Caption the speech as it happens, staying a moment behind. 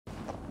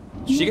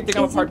She can think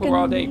I'm a parkour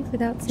all day.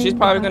 She's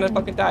probably gonna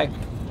fucking die.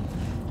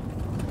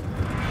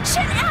 Shit,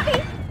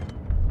 Abby!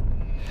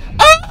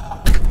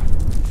 Ah!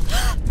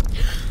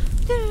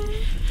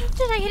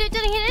 Did I hit it?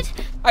 Did I hit it?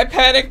 I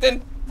panicked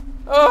and...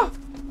 Oh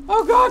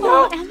god,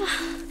 no! Oh, Emma.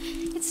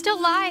 It's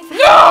still live.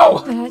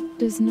 No! That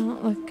does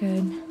not look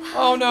good.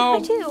 Oh no.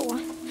 I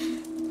do.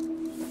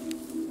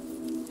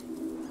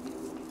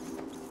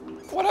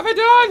 What have I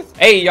done?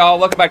 Hey y'all,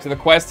 welcome back to The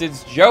Quest.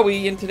 It's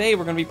Joey, and today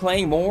we're going to be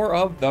playing more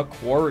of The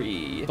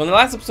Quarry. So in the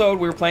last episode,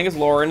 we were playing as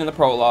Lauren in the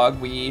prologue.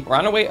 We were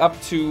on our way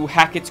up to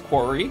Hackett's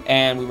Quarry,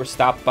 and we were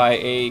stopped by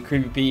a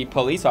creepy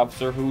police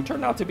officer who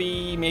turned out to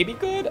be maybe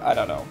good? I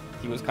don't know.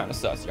 He was kind of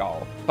sus,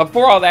 y'all. But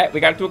before all that, we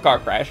got into a car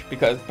crash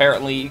because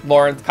apparently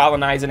Lauren's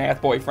colonizing ass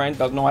boyfriend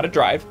doesn't know how to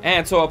drive.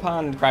 And so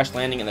upon crash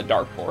landing in the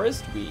dark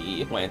forest,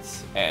 we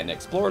went and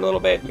explored a little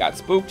bit. We got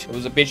spooked. There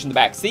was a bitch in the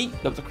back seat.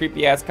 There was a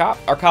creepy ass cop.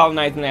 Our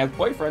colonizing ass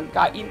boyfriend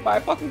got eaten by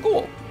a fucking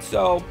ghoul.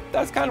 So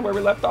that's kind of where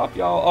we left off,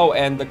 y'all. Oh,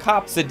 and the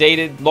cop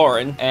sedated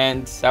Lauren,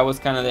 and that was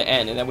kind of the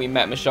end. And then we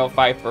met Michelle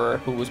Pfeiffer,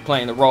 who was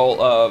playing the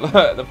role of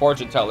the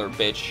fortune teller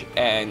bitch,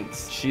 and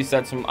she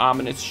said some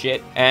ominous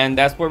shit, and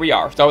that's where we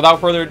are. So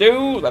without further ado,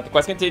 let the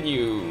quest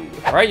continue.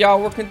 All right,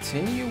 y'all, we're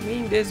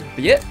continuing this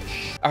bitch.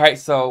 All right,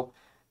 so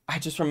I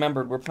just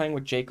remembered we're playing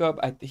with Jacob.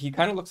 He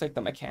kind of looks like the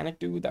mechanic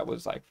dude that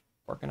was like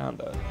working on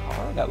the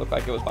car that looked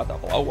like it was about to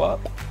blow up.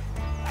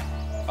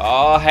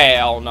 Oh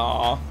hell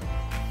no.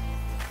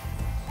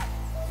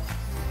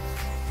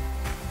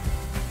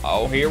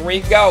 Oh, here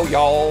we go,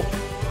 y'all.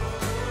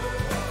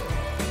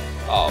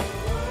 Oh,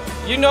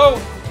 you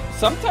know,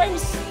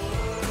 sometimes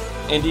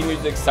indie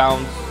music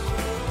sounds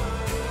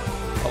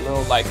a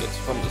little like it's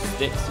from the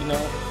sticks, you know,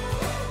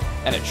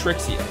 and it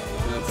tricks you.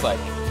 And it's like,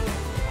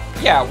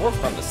 yeah, we're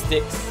from the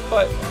sticks,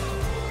 but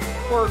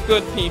we're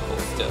good people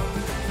still.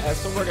 And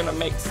so we're gonna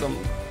make some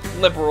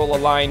liberal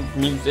aligned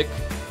music,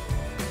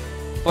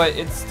 but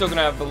it's still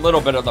gonna have a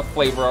little bit of the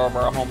flavor of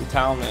our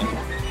hometown in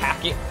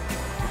Hackett,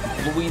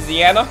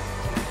 Louisiana.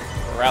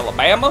 Or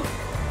Alabama?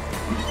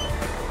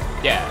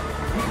 Yeah.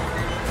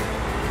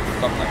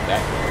 Something like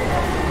that.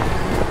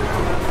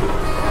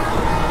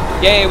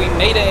 Yay, we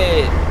made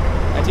it!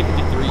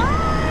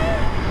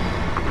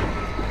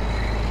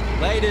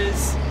 1953.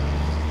 Ladies,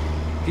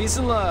 peace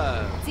and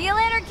love. See you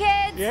later,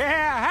 kids.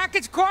 Yeah,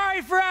 Hackett's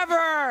Quarry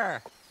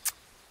forever!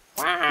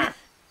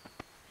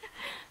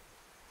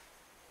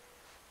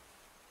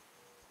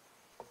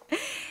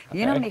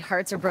 You know how many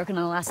hearts are broken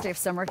on the last day of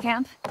summer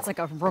camp? It's like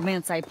a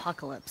romance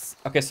apocalypse.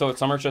 Okay, so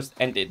summer just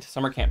ended.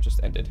 Summer camp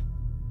just ended.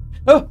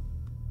 Oh!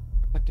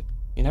 Reflective.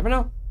 You never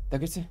know. They'll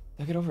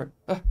get over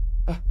it.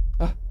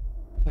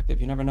 Reflective,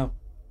 you never know.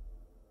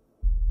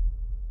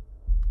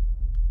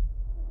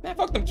 Man,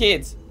 fuck them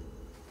kids.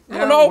 I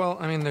don't know. Well,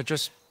 I mean, they're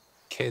just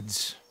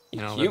kids.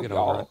 You know, Cute, they'll get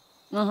over it.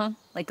 Uh-huh.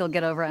 Like they'll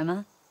get over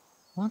Emma.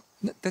 What?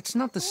 That's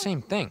not the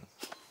same thing.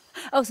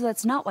 Oh, so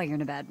that's not why you're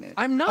in a bad mood.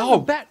 I'm not Oh. in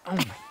a bad... Oh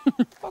my...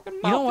 Fucking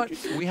You know mouth,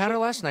 what? We had our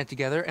last night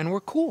together, and we're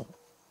cool.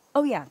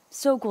 Oh, yeah.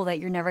 So cool that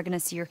you're never going to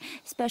see your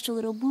special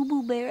little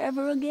boo-boo bear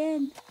ever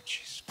again.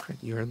 Jesus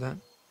Christ, you heard that?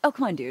 Oh,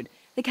 come on, dude.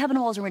 The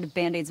cabin walls are made of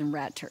Band-Aids and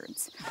rat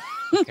turds.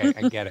 Okay,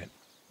 I get it.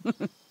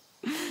 Okay,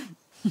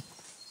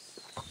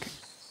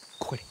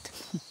 quit it.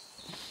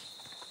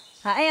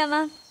 Hi,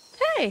 Emma.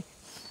 Hey!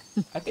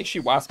 I think she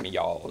wants me,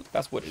 y'all.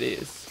 That's what it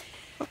is.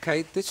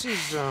 Okay, this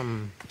is,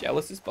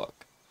 Jealous as fuck.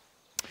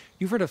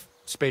 You've heard of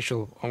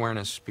spatial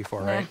awareness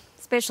before, right?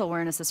 Spatial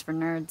awareness is for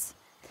nerds.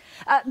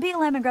 Be a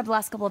lamb and grab the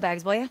last couple of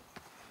bags, will you?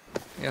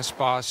 Yes,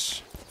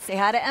 boss. Say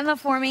hi to Emma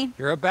for me.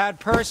 You're a bad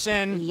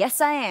person.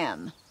 Yes, I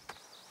am.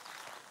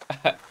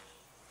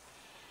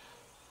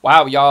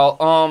 Wow,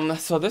 y'all.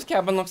 So this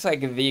cabin looks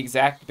like the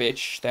exact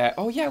bitch that...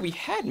 Oh, yeah, we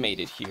had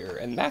made it here.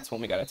 And that's when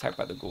we got attacked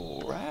by the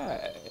ghoul.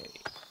 Right.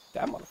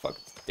 That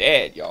motherfucker's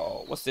dead,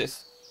 y'all. What's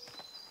this?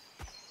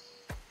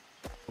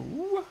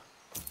 Ooh.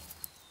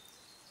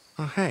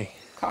 Oh, hey.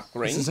 Cock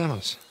ring. This is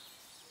Emma's.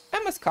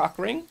 Emma's cock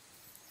ring.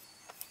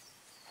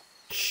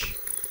 Shh.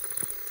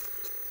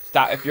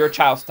 Stop. If you're a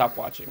child, stop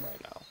watching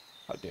right now.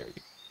 How dare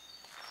you.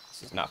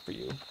 This is not for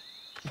you.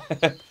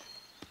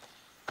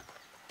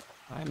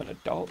 I'm an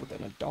adult with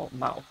an adult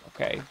mouth,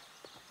 okay?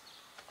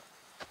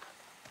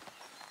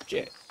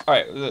 Shit.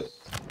 Alright,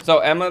 so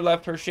Emma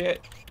left her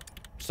shit.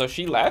 So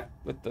she left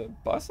with the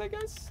bus, I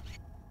guess?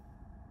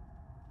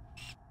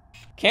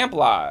 Camp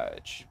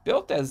Lodge.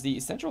 Built as the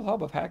central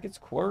hub of Hackett's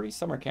Quarry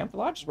Summer Camp, the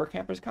lodge is where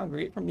campers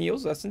congregate for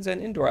meals, lessons, and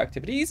indoor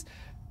activities.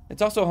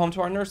 It's also home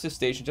to our nurses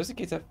station, just in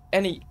case of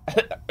any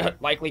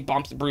likely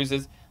bumps and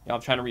bruises. You know,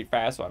 I'm trying to read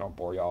fast so I don't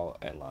bore y'all,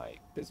 and like,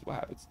 this is what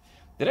happens.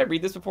 Did I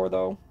read this before,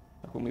 though?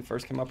 Like when we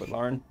first came up with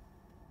Lauren?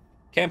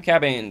 Camp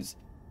cabins.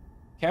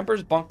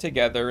 Campers bunk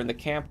together in the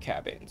camp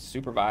cabins,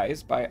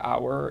 supervised by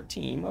our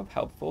team of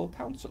helpful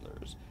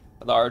counselors.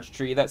 A large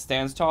tree that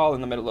stands tall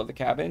in the middle of the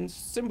cabin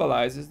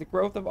symbolizes the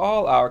growth of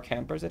all our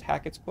campers at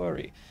Hackett's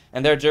Quarry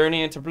and their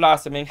journey into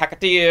blossoming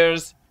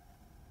Hacketteers.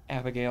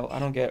 Abigail, I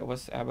don't get it.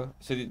 What's Abigail?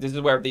 So this is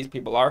where these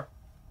people are.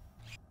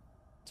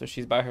 So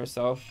she's by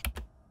herself.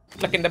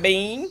 Looking the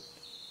bean.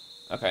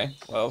 Okay,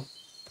 well,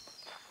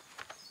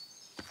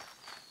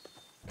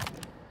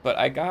 But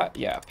I got,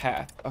 yeah,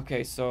 path.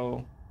 Okay,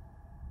 so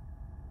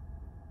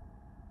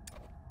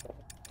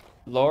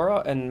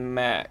Laura and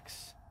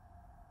Max.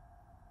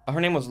 Oh,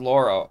 her name was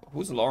Laura.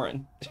 Who's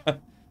Lauren?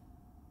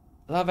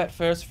 Love at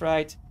first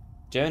fright.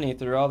 Journey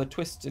through all the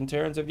twists and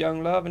turns of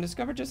young love and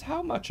discover just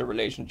how much a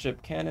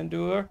relationship can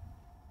endure.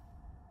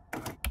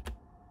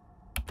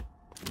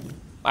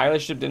 My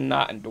relationship did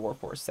not endure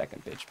for a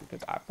second, bitch,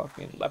 because I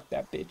fucking left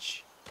that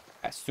bitch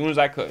as soon as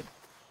I could.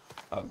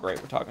 Oh,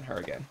 great. We're talking to her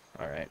again.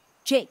 All right.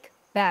 Jake,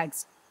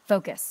 bags,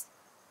 focus.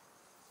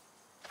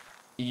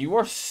 You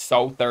are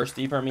so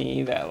thirsty for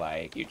me that,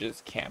 like, you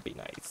just can't be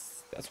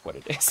nice. That's what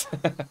it is.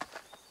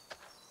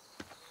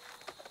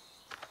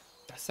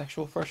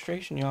 Sexual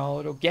frustration, y'all.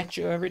 It'll get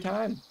you every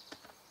time.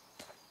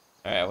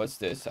 All right, what's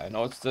this? I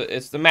know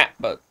it's the map,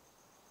 but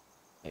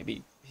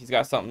maybe he's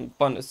got something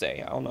fun to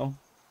say. I don't know.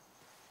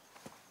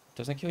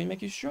 Doesn't kill you,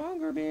 make you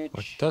stronger, bitch.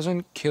 What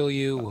doesn't kill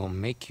you will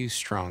make you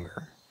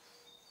stronger.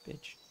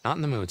 Bitch. Not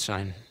in the mood,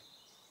 sign.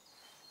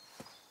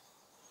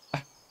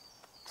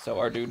 So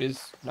our dude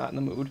is not in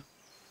the mood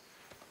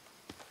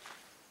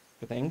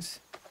for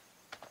things.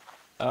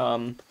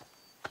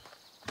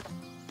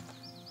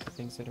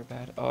 Things that are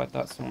bad. Oh, I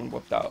thought someone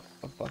whipped out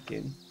a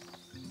fucking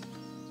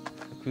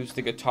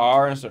acoustic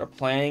guitar and started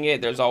playing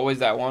it. There's always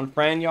that one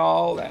friend,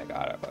 y'all, that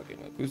got a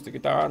fucking acoustic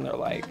guitar, and they're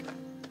like,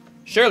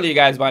 surely you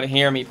guys want to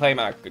hear me play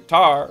my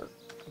guitar,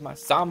 my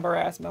somber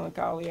ass,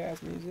 melancholy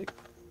ass music.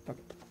 Okay.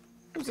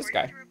 Who's this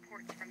guy?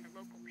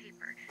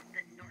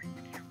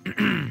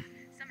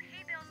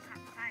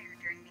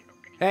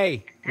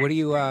 Hey, what do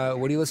you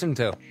listen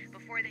to?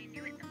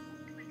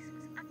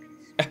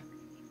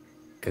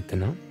 Good to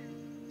know.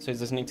 So he's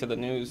listening to the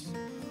news.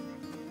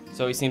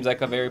 So he seems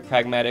like a very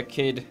pragmatic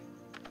kid.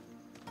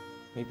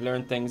 We've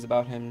learned things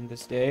about him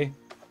this day.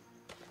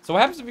 So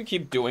what happens if we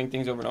keep doing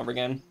things over and over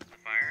again?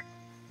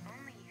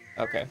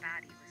 Okay.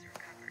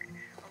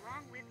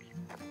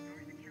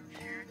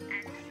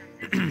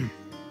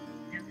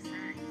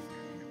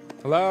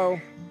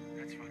 Hello?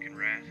 That's fucking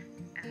rad.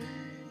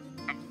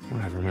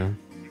 Whatever, man.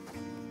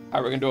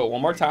 Alright, we're gonna do it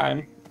one more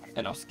time,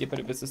 and I'll skip it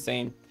if it's the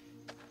same.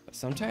 But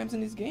sometimes in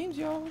these games,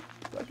 y'all,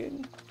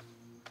 fucking...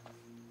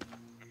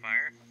 The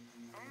fire?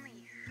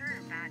 Only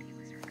her body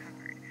was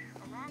recovered,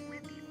 along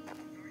with the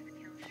North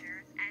Hill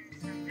Sheriff and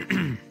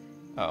some...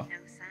 Oh. No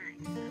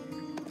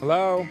signs.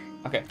 Hello?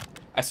 Okay.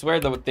 I swear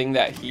the thing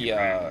that he,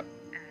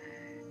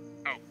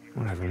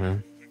 Whatever,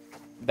 man.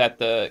 that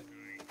the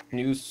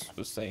news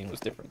was saying was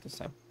different this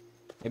time.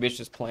 Maybe it's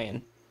just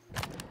playing.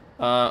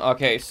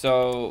 Okay,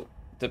 so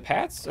the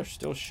paths are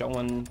still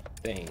showing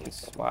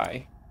things.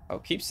 Why? Oh,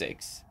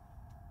 keepsakes.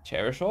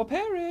 Cherish or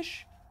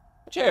perish.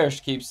 A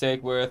cherished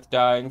keepsake worth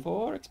dying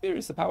for.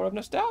 Experience the power of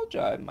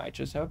nostalgia. It might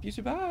just help you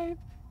survive.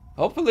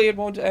 Hopefully it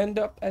won't end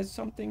up as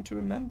something to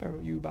remember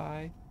you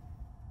by.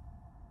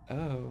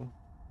 Oh.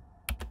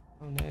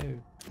 Oh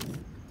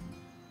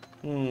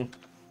no.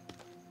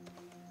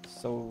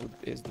 So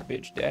is the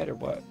bitch dead or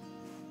what?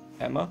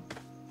 Emma?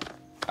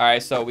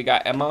 Alright, so we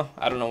got Emma.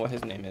 I don't know what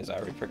his name is. I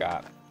already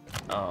forgot.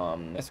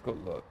 Let's go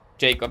look.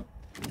 Jacob.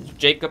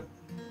 Jacob's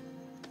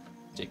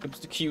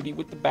the cutie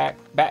with the back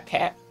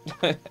cat.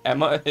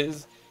 Emma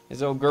is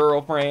his old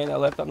girlfriend that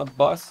left on the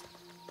bus.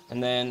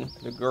 And then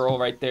the girl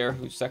right there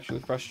who's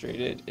sexually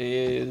frustrated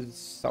is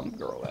some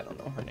girl. I don't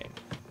know her name.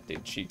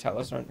 Did she tell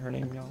us her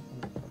name, y'all?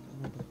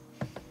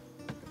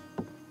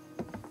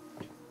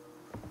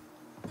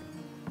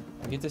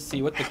 I get to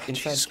see what the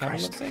inside camera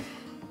looks like.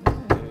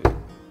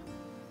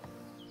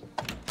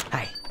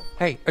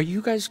 Hey, are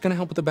you guys gonna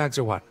help with the bags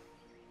or what?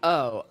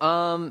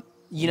 Oh,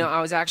 you know,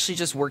 I was actually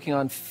just working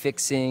on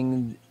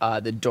fixing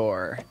the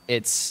door.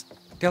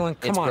 Dylan,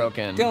 come on.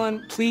 Broken.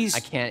 Dylan, please. I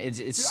can't.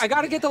 It's. I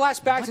gotta get the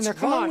last bags in there.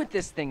 Come wrong on. with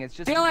this thing? It's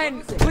just.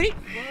 Dylan, please.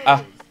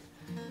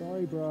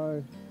 Sorry,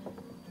 bro.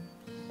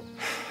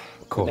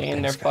 Cool. They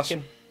in there thanks,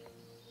 guys.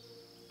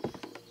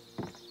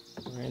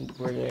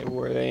 fucking?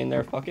 Were they in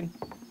there fucking?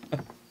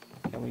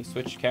 Can we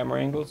switch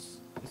camera angles?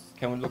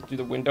 Can we look through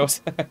the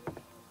windows?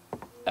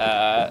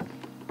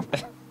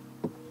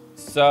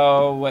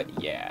 So,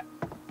 yeah.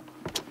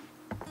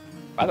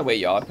 By the way,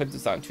 y'all, I put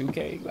this on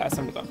 2K. Last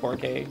time it was on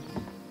 4K.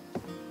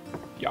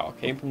 Y'all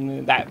came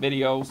from that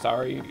video.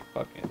 Sorry.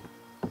 Fucking.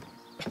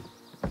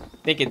 I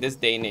think in this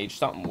day and age,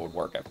 something would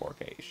work at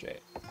 4K.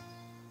 Shit.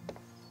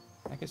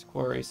 Hackett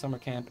Quarry Summer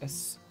Camp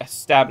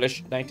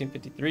established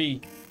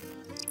 1953.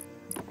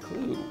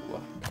 Clue.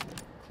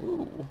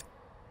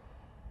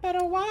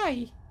 Better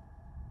why?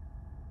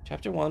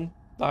 Chapter 1.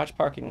 Large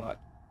parking lot.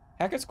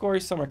 Hackett's Quarry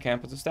Summer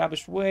Camp was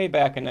established way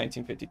back in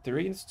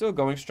 1953 and is still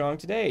going strong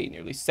today,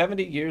 nearly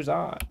 70 years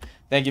on.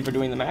 Thank you for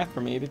doing the math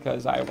for me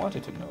because I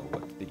wanted to know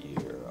what the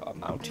year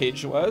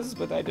mountage was,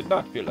 but I did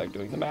not feel like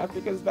doing the math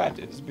because that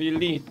is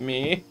beneath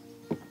me.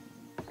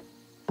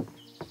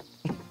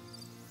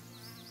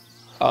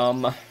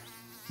 Man.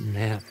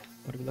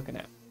 What are we looking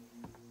at?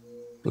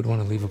 Who'd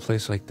want to leave a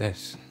place like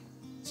this?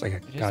 It's like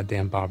a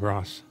goddamn Bob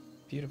Ross.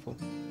 Beautiful.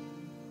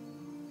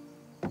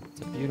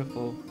 It's a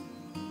beautiful...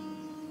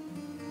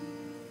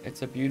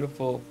 It's a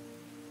beautiful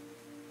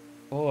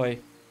boy.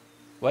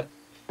 What?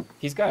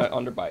 He's got an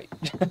underbite,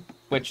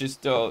 which is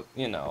still,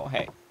 you know,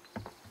 hey,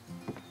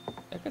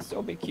 that could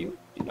still be cute,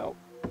 you know.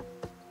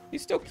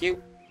 He's still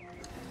cute.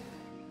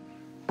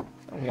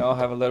 And we all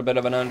have a little bit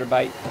of an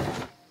underbite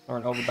or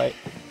an overbite.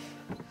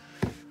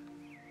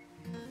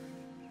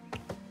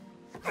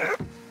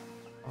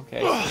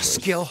 Okay. So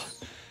Skill.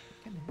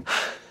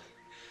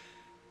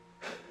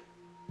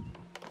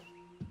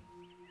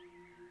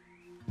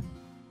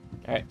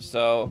 Alright,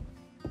 so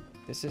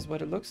this is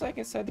what it looks like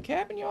inside the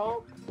cabin,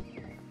 y'all.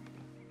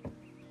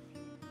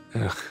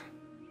 Ugh.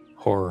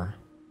 Horror.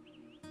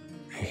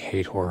 I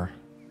hate horror.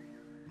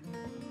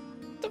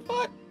 What the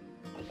fuck?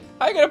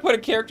 How you gonna put a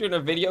character in a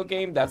video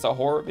game that's a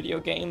horror video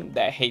game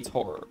that hates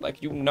horror?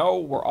 Like, you know,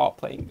 we're all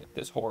playing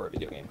this horror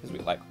video game because we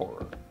like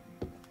horror.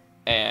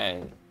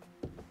 And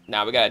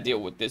now we gotta deal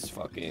with this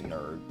fucking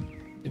nerd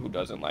who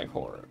doesn't like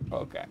horror.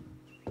 Okay.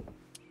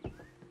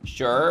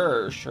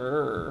 Sure.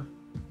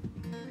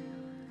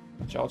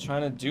 What y'all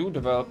trying to do,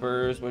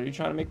 developers? What are you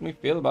trying to make me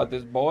feel about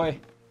this boy?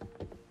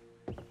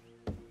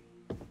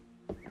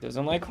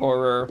 Doesn't like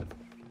horror.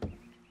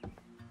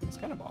 It's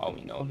kind of all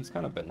we know. He's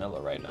kind of vanilla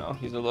right now.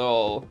 He's a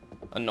little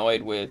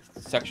annoyed with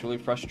sexually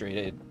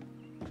frustrated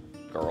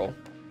girl.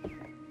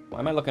 Why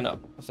am I looking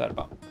up? What's that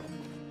about?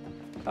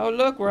 Oh,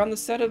 look, we're on the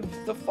set of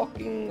the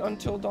fucking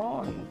Until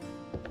Dawn.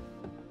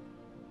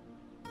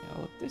 Yeah,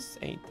 look, this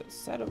ain't the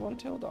set of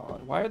Until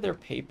Dawn. Why are there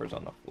papers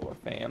on the floor,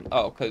 fam?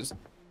 Oh, because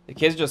the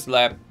kids just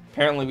left.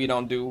 Apparently, we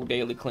don't do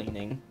daily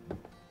cleaning.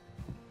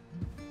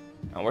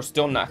 And we're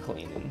still not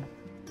cleaning.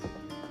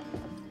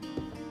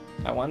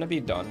 I want to be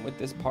done with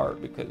this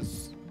part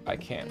because I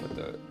can't with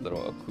the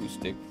little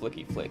acoustic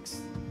flicky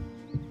flicks.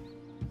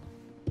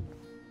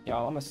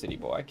 Y'all, I'm a city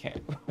boy. I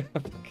can't.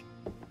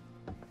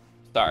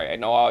 Sorry, I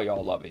know all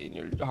y'all love it in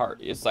your heart.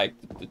 It's like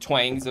the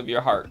twangs of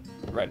your heart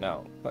right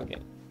now.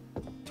 Fucking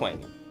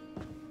twanging.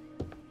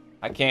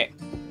 I can't.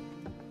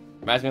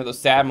 Reminds me of those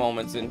sad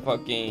moments in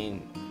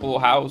fucking Full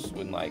House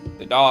when, like,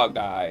 the dog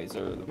dies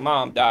or the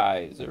mom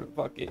dies or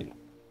fucking,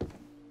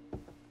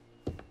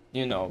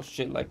 you know,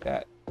 shit like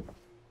that.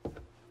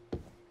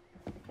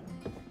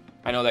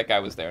 I know that guy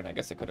was there, and I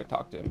guess I could have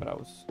talked to him, but I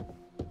was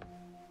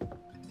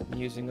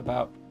musing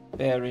about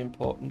very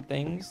important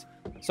things.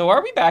 So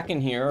are we back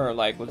in here, or,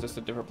 like, was this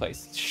a different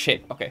place?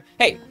 Shit, okay.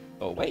 Hey!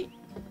 Oh, wait.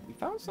 We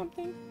found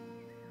something.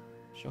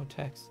 Show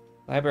text.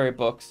 Library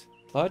books.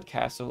 Blood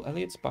Castle.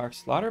 Elliot Sparks.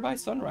 Slaughter by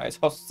Sunrise.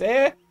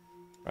 Jose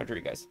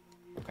Rodriguez.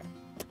 Okay.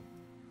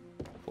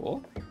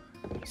 Cool.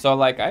 So,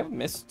 like, I've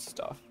missed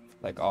stuff,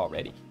 like,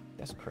 already.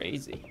 That's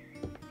crazy.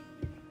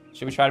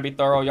 Should we try to be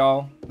thorough,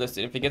 y'all?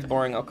 Listen, if it gets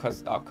boring, I'll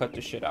cut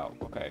the shit out,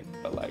 okay?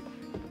 But, like,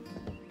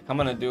 I'm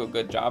gonna do a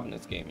good job in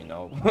this game, you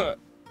know?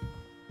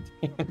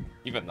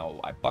 Even though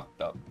I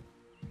fucked up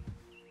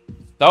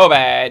so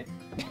bad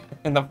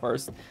in the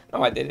first.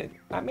 No, I didn't.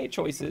 I made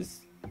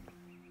choices.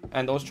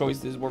 And those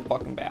choices were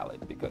fucking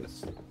valid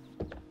because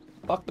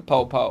fuck the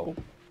po-po.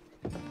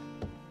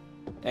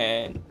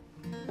 And,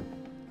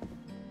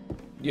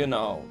 you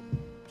know,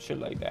 shit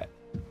like that.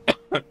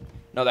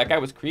 No, that guy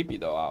was creepy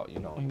though out, you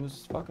know, he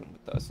was fucking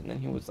with us, and then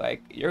he was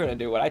like, you're gonna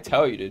do what I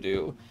tell you to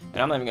do, and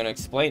I'm not even gonna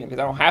explain it, because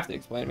I don't have to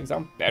explain it, because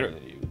I'm better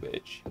than you,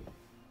 bitch.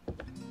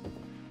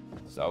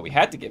 So we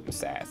had to give him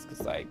sass,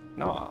 because, like,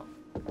 nah,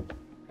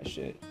 that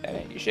shit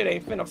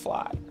ain't finna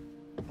fly.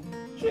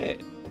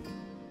 Shit.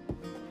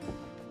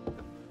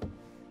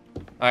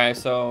 Alright,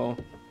 so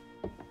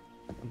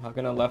I'm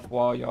hugging a left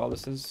wall, y'all.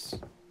 This is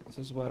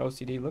what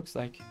OCD looks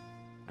like.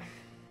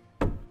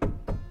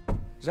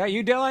 Is that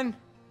you, Dylan?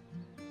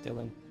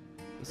 Dylan.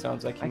 He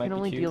sounds like he I might can be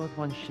only cute. deal with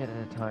one shit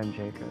at a time,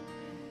 Jacob.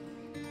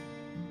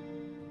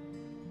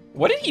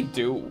 What did he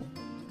do?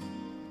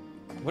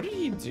 What did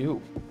he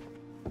do?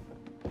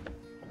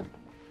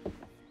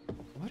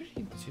 What did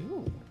he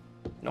do?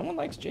 No one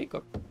likes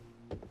Jacob.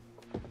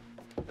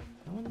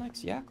 No one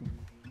likes Jacob.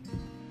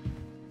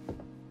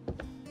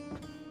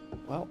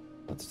 Well,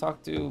 let's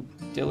talk to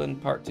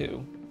Dylan part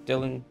 2.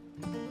 Dylan.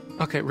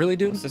 Okay, really,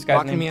 dude? What's this guy's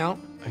Locking name? me out?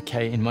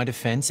 Okay, in my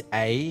defense,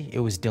 A, it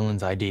was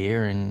Dylan's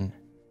idea, and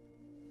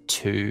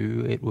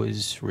 2, it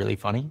was really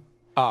funny.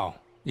 Oh,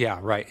 yeah,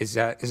 right. Is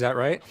that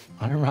right?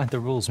 I don't write the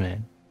rules,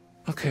 man.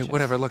 Okay,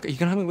 whatever. Look, you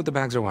gonna help me with the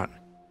bags or what?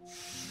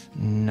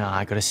 Nah,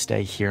 I gotta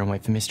stay here and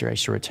wait for Mr.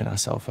 H to return our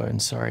cell phone,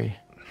 sorry.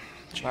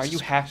 Why are you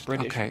half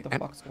British? Okay, What the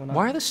fuck's going on?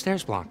 why are the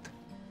stairs blocked?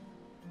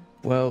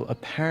 Well,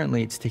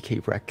 apparently it's to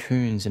keep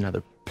raccoons and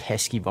other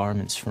pesky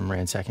varmints from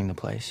ransacking the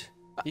place.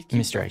 He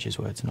keeps- Mr. H's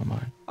words, not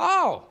mine.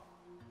 Oh!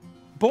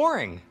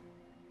 Boring!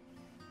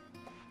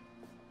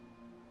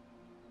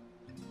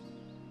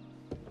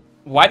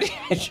 Why did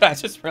I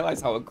just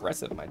realize how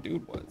aggressive my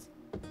dude was?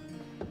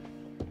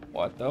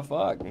 What the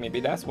fuck?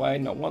 Maybe that's why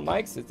no one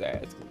likes his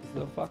ass. 'Cause he's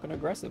the fucking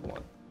aggressive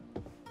one.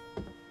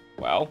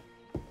 Well,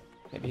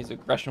 maybe his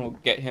aggression will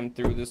get him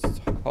through this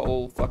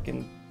whole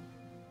fucking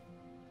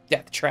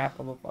death trap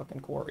of a fucking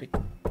quarry.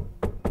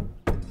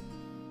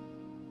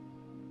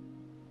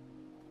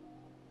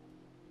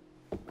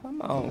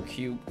 Come on,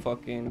 cute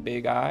fucking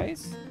big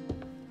eyes.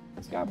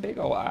 He's got big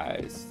old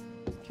eyes.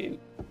 It's cute.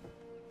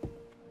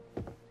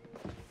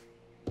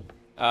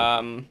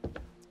 I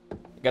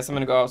guess I'm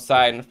gonna go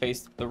outside and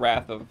face the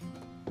wrath of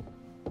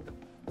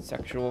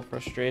sexual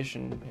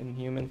frustration in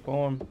human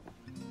form.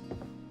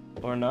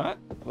 Or not?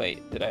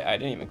 Wait, I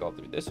didn't even go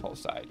through this whole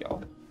side,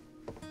 y'all.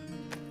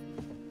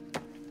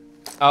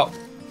 Oh,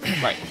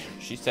 right.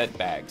 She said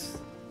bags.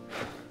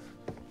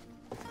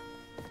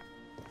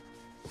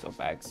 So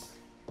bags.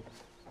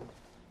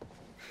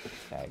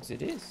 Bags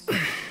it is.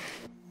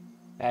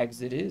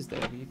 Bags it is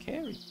that you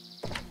carry.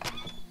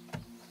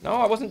 No,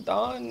 I wasn't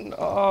done.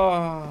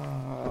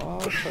 Oh,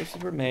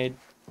 choices were made.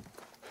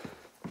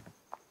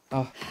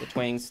 Oh, the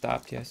twang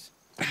stopped, yes.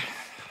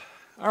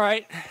 All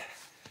right.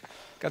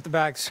 Got the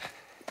bags.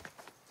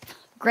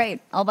 Great.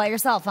 All by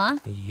yourself, huh?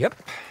 Yep.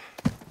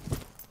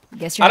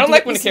 Guess you're I don't gonna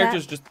like get when a used to that.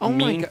 character's just Oh my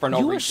mean God. for no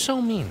You reason. are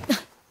so mean.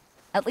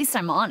 At least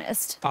I'm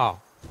honest. Oh,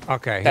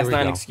 okay. That's here we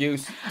not an go.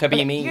 excuse to be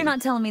But mean. You're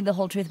not telling me the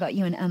whole truth about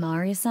you and Emma,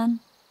 are you, son?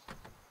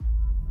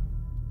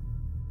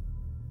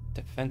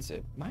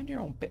 Defensive. Mind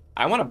your own bit.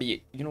 I want to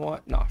be. You know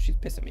what? No, she's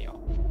pissing me off.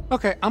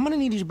 Okay, I'm gonna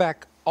need you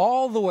back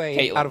all the way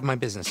Kaitlyn. out of my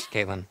business,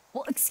 Kaitlyn.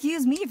 Well,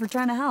 excuse me for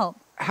trying to help.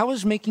 How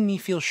is making me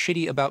feel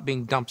shitty about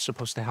being dumped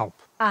supposed to help?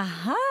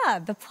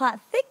 Aha, the plot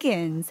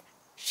thickens.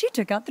 She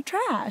took out the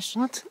trash.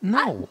 What?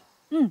 No.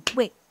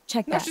 Wait,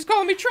 check No, that. she's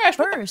calling me trash.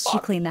 What the First, she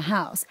fuck? cleaned the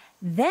house.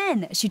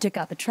 Then she took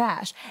out the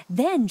trash.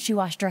 Then she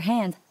washed her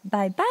hands.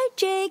 Bye-bye,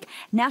 Jake.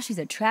 Now she's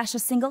a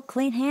trashless single,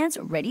 clean hands,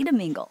 ready to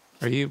mingle.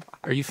 Are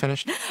you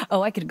finished?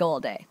 Oh, I could go all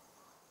day.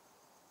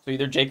 So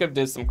either Jacob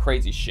did some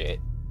crazy shit,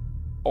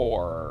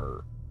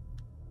 or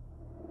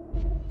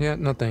Yeah,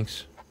 no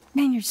thanks.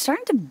 Man, you're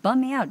starting to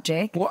bum me out,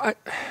 Jake. Well,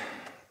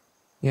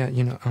 yeah,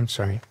 I'm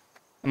sorry.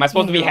 am I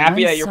supposed to be You're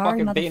happy one that you're sorry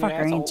fucking being an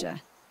motherfucker, ain't asshole? ya?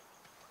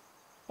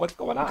 What's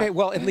going on? Okay,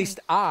 well, at least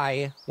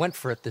I went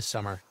for it this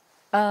summer.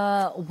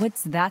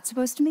 What's that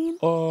supposed to mean?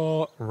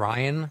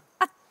 Ryan?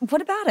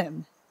 What about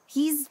him?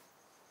 He's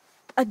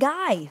a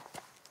guy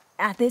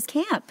at this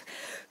camp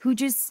who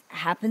just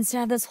happens to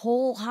have this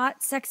whole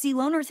hot, sexy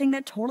loner thing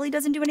that totally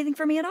doesn't do anything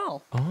for me at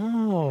all.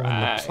 Oh, and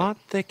Right. the plot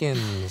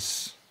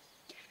thickens.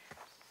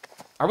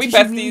 Are we Did she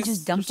besties? really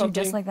just or dumped you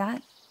just something?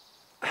 like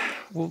that?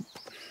 Well,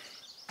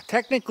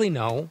 technically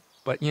no,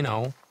 but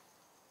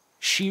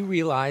she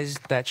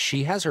realized that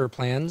she has her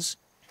plans,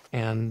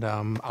 and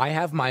I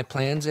have my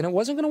plans, and it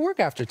wasn't going to work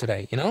after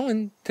today,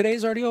 and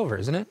today's already over,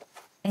 isn't it?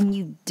 And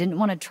you didn't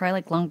want to try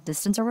like long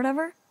distance or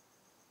whatever?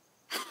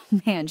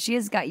 Man, she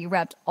has got you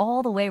wrapped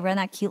all the way around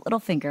that cute little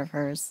finger of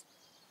hers.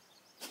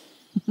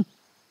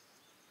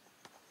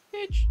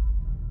 Bitch.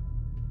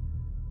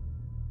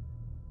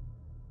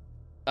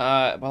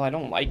 Well, I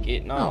don't like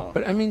it. No.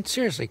 But I mean,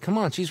 seriously, come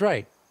on, she's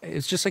right.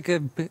 It's just like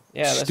a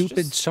Yeah, that's stupid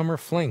just summer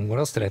fling. What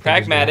else did I think?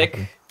 was gonna pragmatic.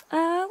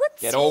 happen?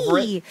 Let's Get see. over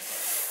it.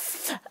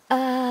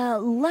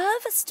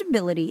 Love,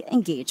 stability,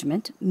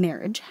 engagement,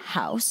 marriage,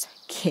 house,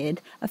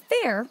 kid,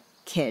 affair,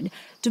 kid,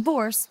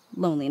 divorce,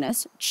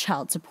 loneliness,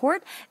 child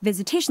support,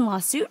 visitation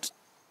lawsuit,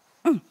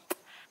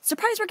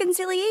 surprise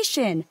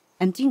reconciliation,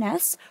 empty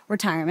nest,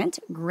 retirement,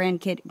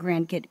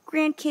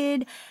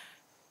 grandkid,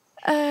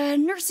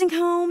 nursing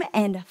home,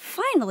 and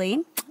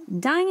finally,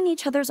 dying in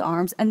each other's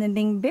arms and then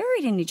being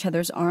buried in each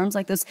other's arms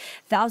like those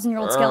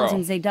 1,000-year-old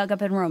skeletons they dug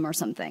up in Rome or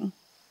something.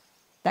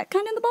 That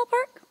kind in the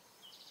ballpark?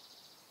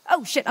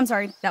 Oh, shit, I'm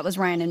sorry. That was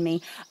Ryan and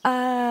me.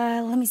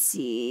 Let me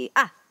see.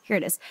 Here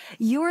it is.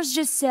 Yours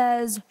just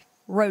says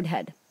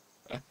Roadhead.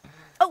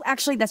 Oh,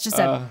 actually, that's just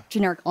a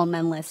generic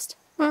all-men list.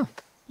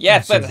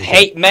 Yes, let's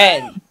hate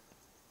men.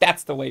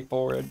 That's the way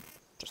forward.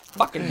 Just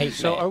fucking hate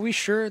So, men. are we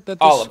sure that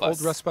All this of old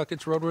us. rust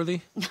bucket's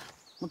roadworthy?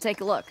 We'll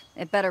take a look.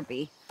 It better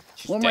be.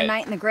 She's One more dead.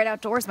 night in the great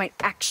outdoors might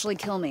actually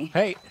kill me.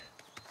 Hey,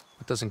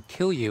 what doesn't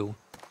kill you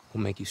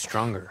will make you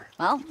stronger.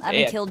 Well, I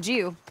haven't Dead. killed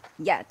you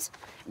yet.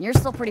 And you're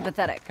still pretty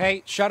pathetic.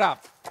 Hey, shut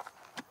up.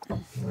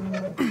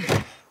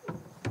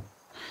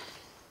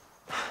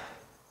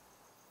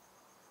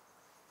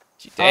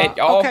 She's dead,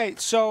 y'all. Okay,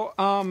 so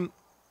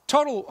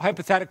total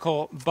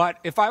hypothetical, but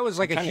if I was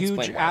like a trying to huge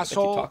explain why, but keep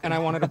asshole talking. and I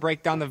wanted to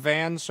break down the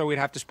van so we'd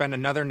have to spend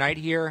another night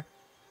here,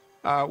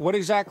 what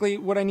exactly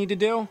would I need to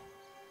do?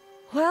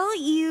 Well,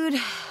 you'd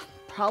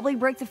probably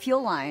break the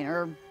fuel line,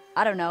 or,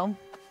 I don't know,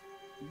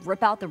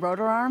 rip out the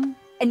rotor arm.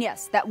 And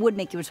yes, that would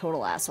make you a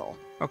total asshole.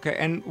 Okay,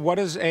 and what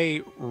does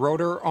a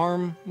rotor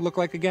arm look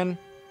like again?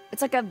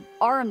 It's like a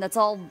arm that's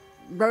all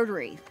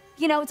rotary.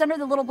 You know, it's under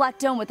the little black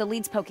dome with the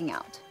leads poking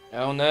out.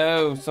 Oh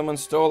no, someone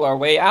stole our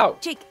way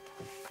out. Jake,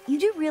 you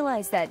do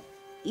realize that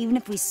even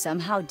if we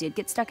somehow did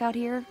get stuck out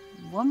here,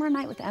 one more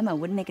night with Emma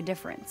wouldn't make a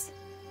difference.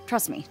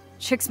 Trust me,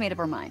 Chick's made up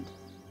her mind.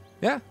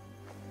 Yeah.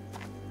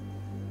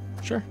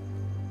 Sure.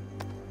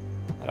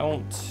 I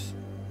don't.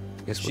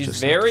 Guess we'll She's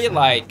just very have to-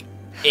 like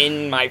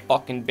in my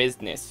fucking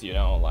business,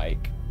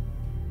 like.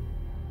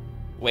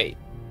 Wait,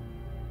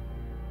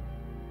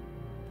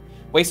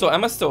 so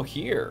Emma's still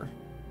here.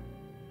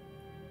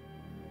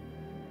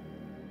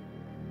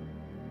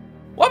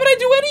 Why would I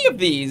do any of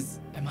these?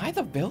 Am I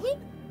the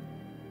villain?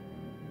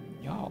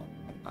 Y'all,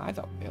 am I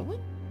the villain?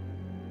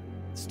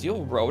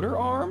 Steal rotor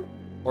arm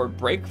or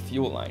break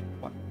fuel line?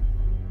 What?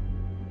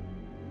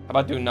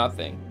 about doing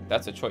nothing?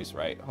 That's a choice,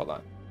 right? Hold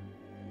on.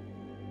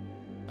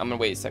 I'm gonna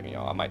wait a second,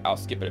 y'all. I'll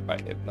skip it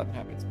if nothing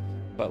happens.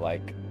 But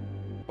like,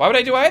 why would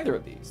I do either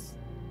of these?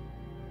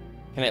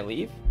 Can I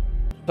leave?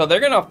 So they're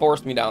gonna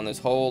force me down this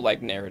whole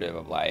like narrative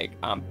of like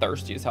I'm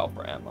thirsty as hell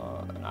for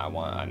Emma,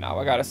 and now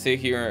I gotta sit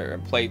here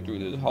and play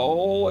through this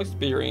whole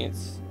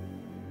experience.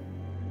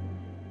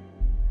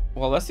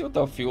 Well, let's see what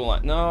the fuel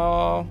line.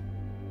 No.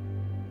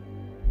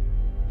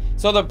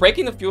 So the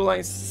breaking the fuel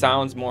line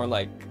sounds more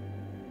like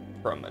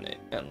permanent,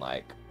 and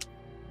like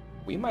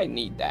we might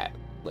need that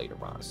later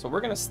on. So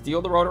we're gonna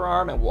steal the rotor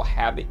arm and we'll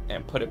have it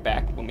and put it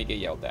back when we get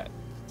yelled at.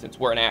 Since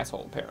we're an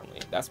asshole, apparently.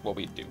 That's what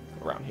we do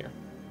around here.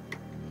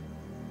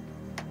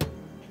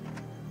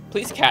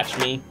 Please catch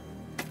me.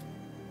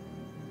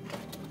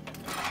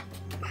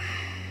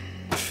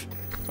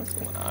 What's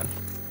going on?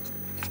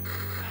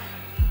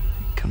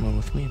 Come on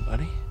with me,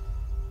 buddy.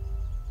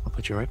 I'll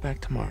put you right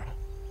back tomorrow.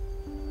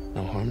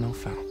 No harm, no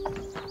foul.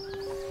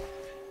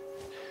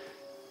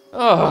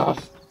 Oh,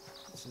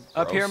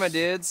 up here, my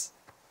dudes.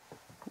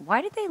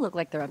 Why did they look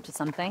like they're up to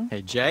something?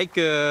 Hey,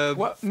 Jacob.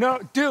 What? No,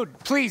 dude,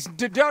 please,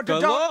 don't. Go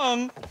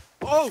long.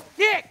 Oh,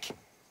 Nick!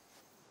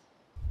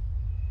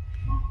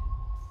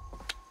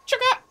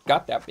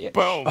 Got that bitch.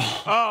 Boom.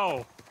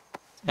 Oh,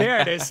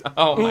 there it is.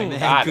 Oh my Man,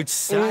 god. good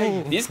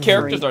save. These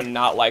characters are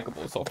not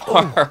likable so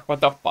far.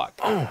 What the fuck?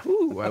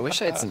 Ooh, I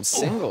wish I had some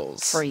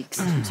singles. Freaks.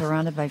 I'm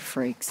surrounded by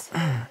freaks.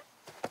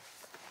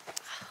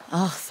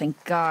 Oh,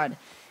 thank God.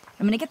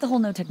 I'm gonna get the whole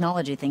no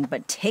technology thing,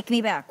 but take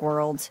me back,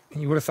 world.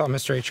 You would have thought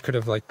Mr. H could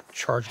have like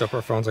charged up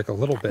our phones like a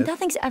little bit.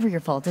 Nothing's ever your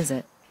fault, is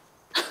it?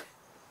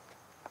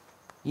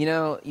 You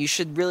know, you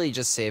should really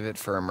just save it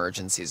for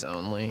emergencies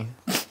only.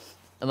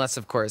 Unless,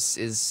 of course,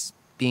 is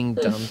being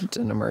dumped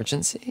an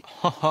emergency?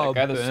 Oh,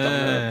 That guy that's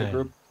stumbled up the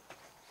group.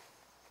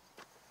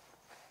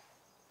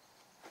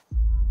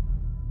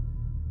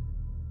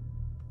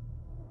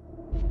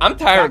 I'm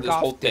tired of this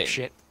whole thing.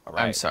 Shit. All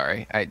right. I'm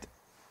sorry.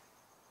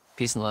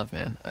 Peace and love,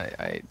 man.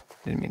 I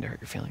didn't mean to hurt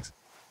your feelings.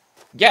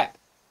 Yeah.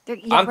 You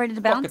I'm ready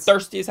to fucking bounce?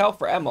 thirsty as hell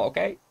for Emma,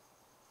 okay?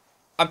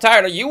 I'm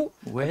tired of you.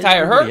 Where's I'm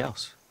tired of everybody her.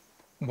 else?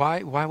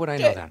 Why would I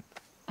know that?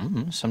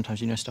 Sometimes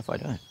you know stuff I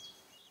don't.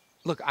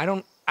 Look, I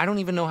don't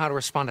even know how to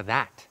respond to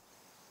that.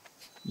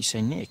 You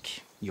say,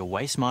 Nick, you're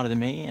way smarter than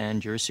me,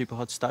 and you're a super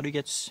hot stud who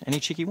gets any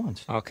chick he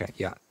wants. Okay,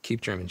 yeah. Keep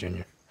dreaming,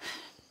 Junior.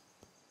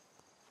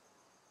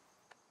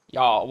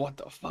 Y'all, what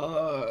the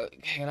fuck?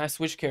 Can I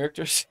switch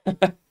characters?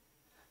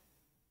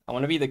 I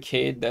want to be the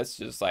kid that's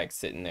just like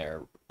sitting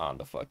there on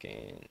the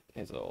fucking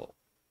his little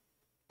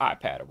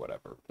iPad or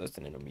whatever,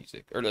 listening to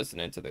music or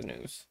listening to the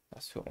news.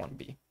 That's who I want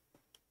to be.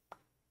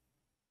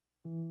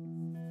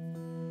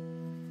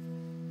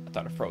 I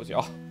thought it froze,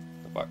 y'all.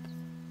 The fuck?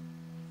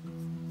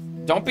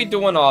 Don't be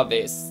doing all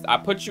this. I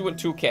put you in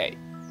 2K.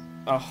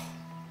 Oh,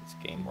 this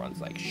game runs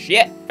like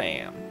shit,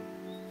 fam.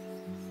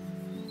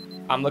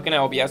 I'm looking at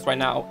OBS right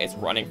now. It's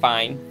running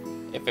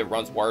fine. If it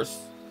runs worse,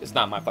 it's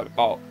not my fucking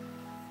fault.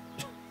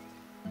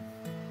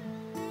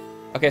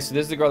 Okay, so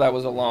this is the girl that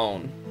was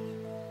alone.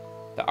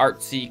 The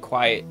artsy,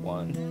 quiet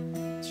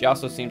one. She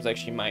also seems like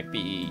she might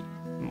be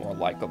more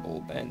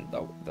likable than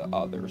the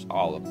others.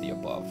 All of the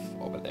above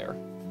over there.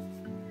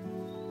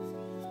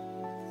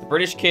 The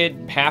British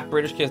kid, half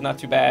British kid is not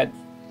too bad.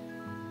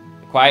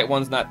 The quiet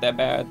one's not that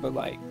bad, but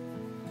like...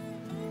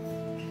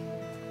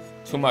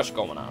 too much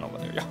going on over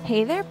there, y'all.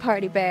 Hey there,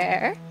 party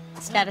bear.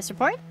 Status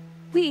report?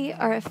 We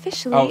are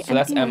officially Oh, so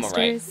that's empty Emma,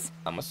 right? nesters.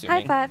 I'm assuming.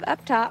 High five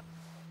up top.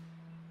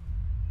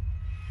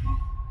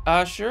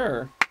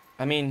 Sure.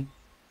 I mean...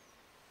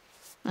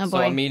 Oh so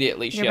boy.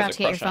 immediately she You're has about a to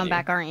get your crush on phone you.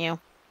 back, aren't you?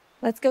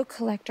 Let's go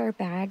collect our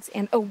bags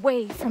and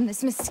away from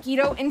this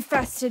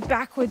mosquito-infested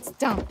backwoods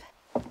dump.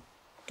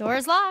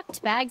 Door's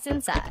locked, bags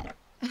inside.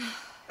 Love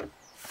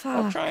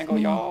Fuck. triangle,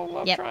 y'all.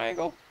 Love Yep.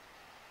 triangle.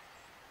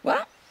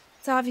 Well,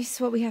 it's obvious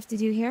what we have to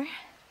do here.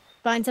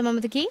 Find someone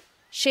with a key?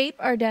 Shape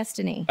our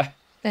destiny.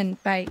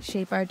 And by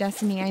shape our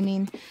destiny, I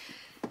mean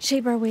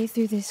shape our way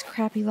through this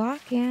crappy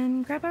lock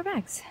and grab our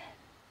bags.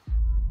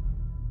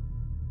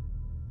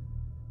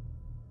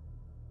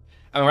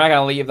 I mean, we're not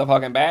gonna leave the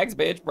fucking bags,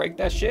 bitch. Break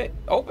that shit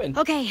open.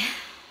 Okay.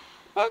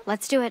 Fuck.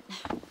 Let's do it.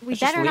 We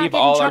Let's just better not leave get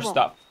in all our trouble.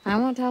 stuff. I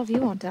won't tell if you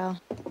won't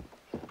tell.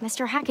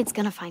 Mr. Hackett's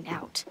gonna find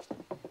out.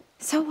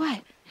 So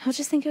what? He'll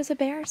just think it was a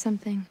bear or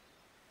something.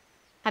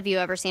 Have you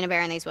ever seen a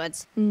bear in these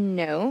woods?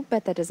 No,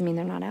 but that doesn't mean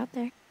they're not out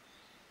there.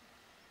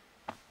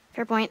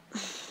 Fair point.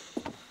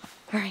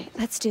 All right,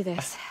 let's do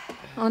this.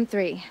 On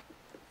 3.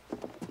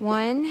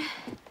 1,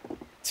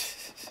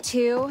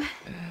 2,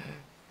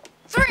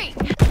 3.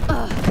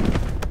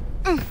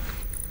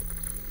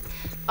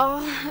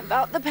 All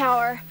about the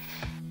power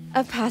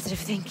of positive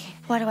thinking.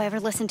 Why do I ever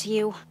listen to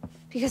you?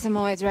 Because I'm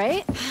always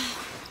right.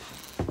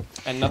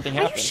 And nothing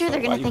Are happened. you sure so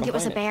they're why gonna you think it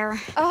was a complaining?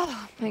 bear?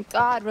 Oh my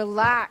God,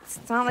 relax.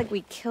 It's not like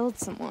we killed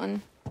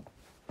someone.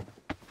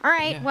 All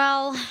right,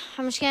 well,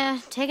 I'm just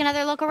gonna take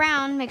another look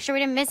around, make sure we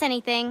didn't miss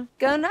anything.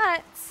 Go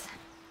nuts.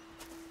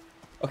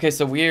 Okay,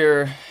 so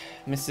we're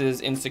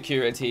Mrs.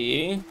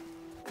 Insecurity.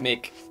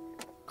 Make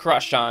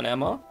crush on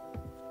Emma.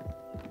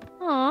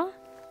 Aw.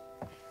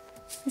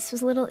 This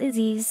was little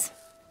Izzy's.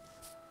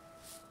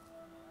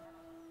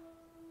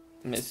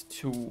 Miss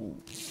Two.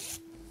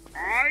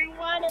 I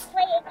want to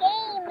play a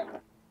game.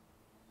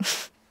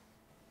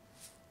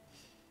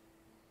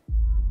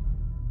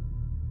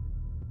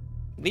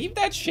 Leave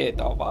that shit,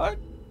 though, what?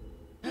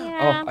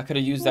 Yeah, Oh, I could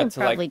have used that to,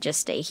 probably like,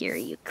 just stay here,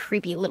 you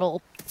creepy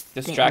little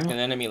distract thing. an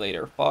enemy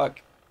later.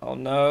 Fuck. Oh,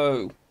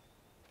 no.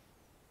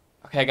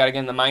 Okay, I gotta get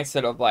in the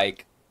mindset of,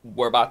 like,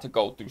 we're about to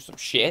go through some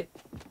shit.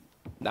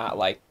 Not,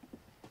 like,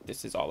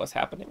 this is all that's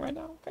happening right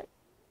now. Okay.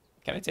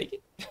 Can I take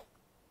it?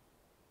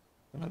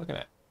 What am I looking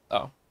at?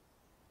 Oh.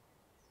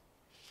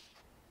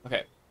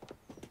 Okay.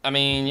 I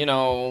mean, you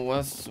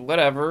know,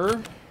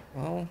 whatever.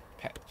 Well,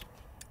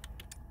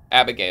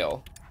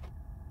 Abigail.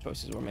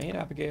 Choices were made,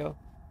 Abigail.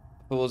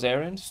 Fool's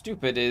errand.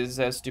 Stupid is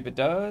as stupid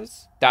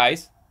does.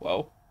 Dies.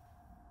 Whoa.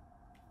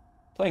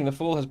 Playing the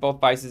fool has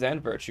both vices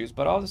and virtues,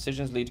 but all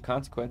decisions lead to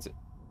consequences.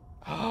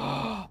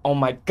 Oh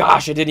my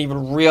gosh, I didn't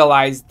even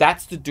realize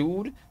that's the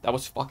dude that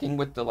was fucking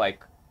with the,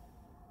 like,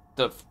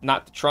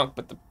 not the trunk,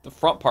 but the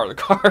front part of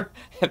the car.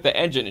 The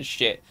engine and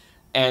shit.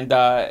 And,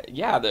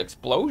 yeah, the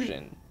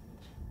explosion.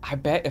 I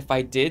bet if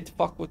I did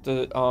fuck with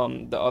the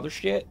other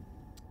shit,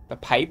 the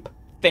pipe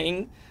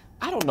thing,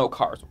 I don't know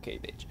cars, okay,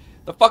 bitch.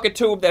 The fucking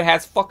tube that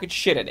has fucking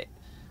shit in it.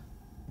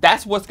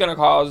 That's what's gonna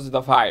cause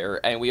the fire,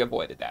 and we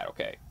avoided that,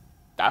 okay?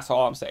 That's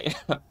all I'm saying.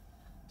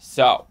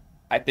 So,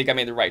 I think I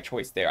made the right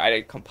choice there.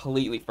 I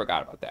completely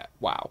forgot about that.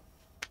 Wow.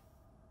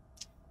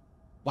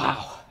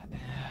 Wow.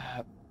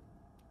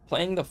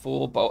 Playing the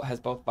fool has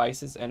both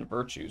vices and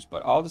virtues,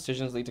 but all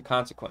decisions lead to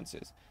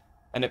consequences.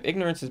 And if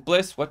ignorance is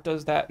bliss, what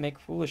does that make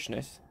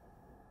foolishness?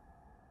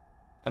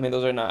 I mean,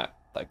 those are not,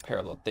 like,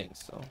 parallel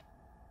things, so...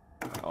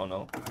 I don't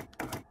know.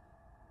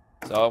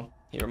 So,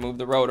 he removed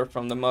the rotor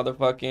from the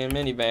motherfucking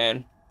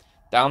minivan.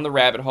 Down the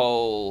rabbit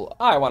hole.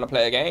 I want to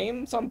play a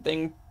game.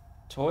 Something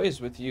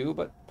toys with you,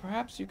 but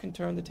perhaps you can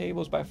turn the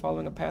tables by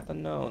following a path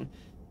unknown.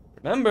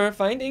 Remember,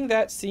 findings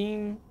that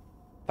seem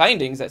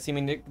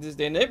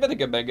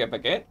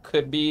insignificant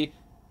could be,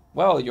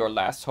 well, your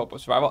last hope of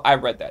survival. I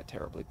read that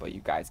terribly, but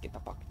you guys get the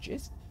fucking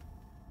gist.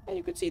 And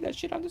you can see that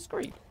shit on the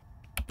screen.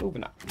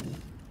 Moving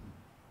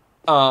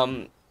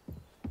on.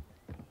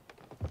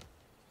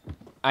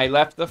 I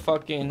left the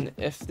fucking,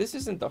 if this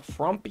isn't the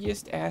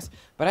frumpiest ass,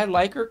 but I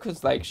like her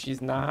because, like,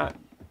 she's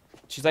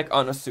like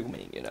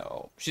unassuming, you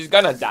know. She's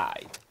gonna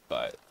die,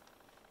 but.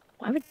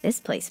 Why would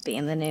this place be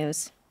in the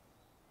news?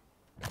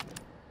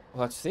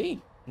 Let's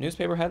see.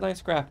 Newspaper headline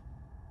scrap.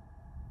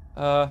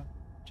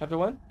 Chapter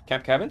 1,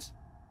 Camp Cabins.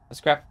 A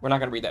scrap, we're not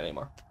gonna read that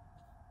anymore.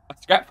 A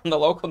scrap from the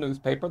local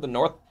newspaper, the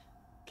North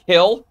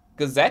Kill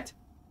Gazette.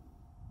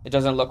 It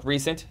doesn't look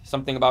recent.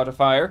 Something about a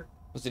fire.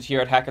 Was it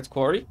here at Hackett's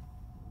Quarry?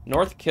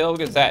 North Kill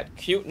Gazette.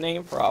 Cute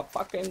name for a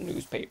fucking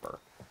newspaper.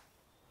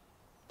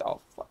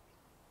 Oh, fuck.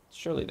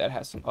 Surely that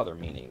has some other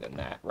meaning than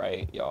that,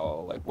 right,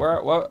 y'all? Like,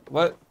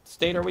 what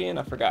state are we in?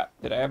 I forgot.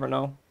 Did I ever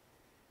know?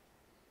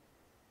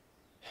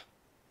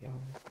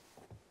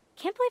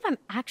 Can't believe I'm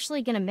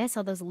actually gonna miss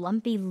all those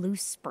lumpy,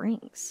 loose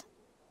springs.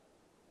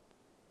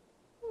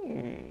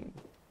 You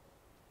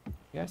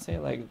gotta say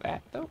it like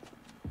that, though?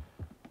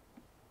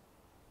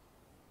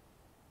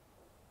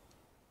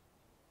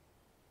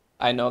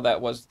 I know that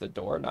was the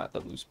door, not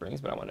the loose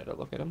springs, but I wanted to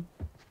look at them.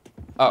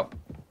 Oh.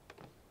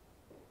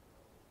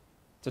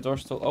 The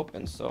door's still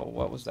open, so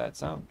what was that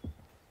sound?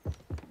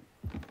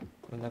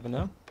 We'll never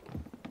know.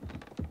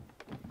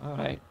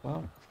 Alright,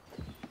 well.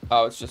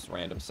 Oh, it's just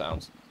random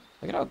sounds.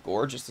 Look at how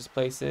gorgeous this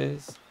place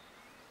is.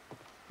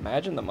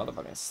 Imagine the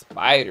motherfucking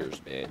spiders,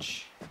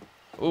 bitch.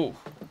 Ooh.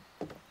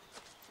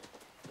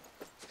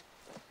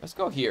 Let's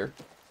go here.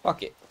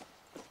 Fuck it.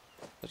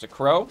 There's a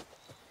crow.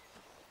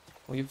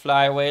 Will you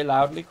fly away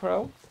loudly,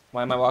 crow?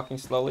 Why am I walking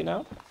slowly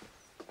now?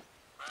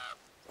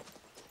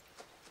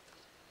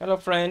 Hello,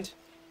 friend.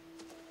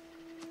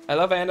 I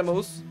love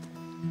animals.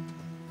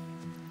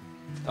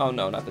 Oh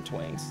no, not the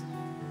twangs.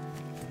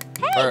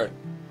 Hey! Bird.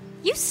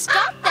 You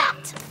stop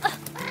that!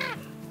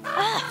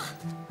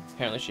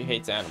 Apparently she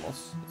hates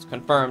animals. It's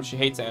confirmed she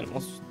hates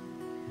animals.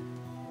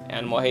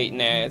 Animal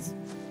hating ass.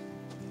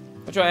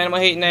 What's your animal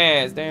hating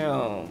ass?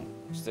 Damn.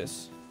 What's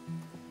this?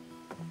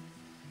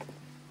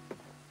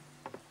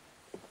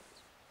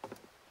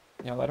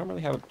 You know, I don't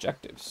really have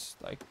objectives,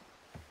 like,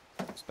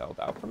 spelled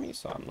out for me,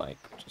 so I'm, like,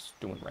 just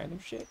doing random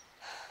shit.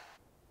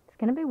 It's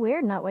gonna be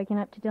weird not waking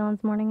up to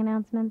Dylan's morning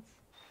announcements.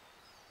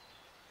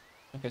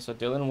 Okay, so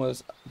Dylan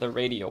was the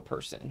radio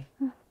person.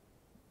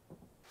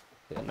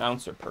 The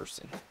announcer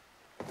person.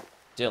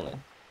 Dylan.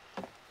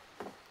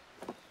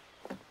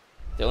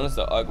 Dylan's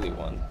the ugly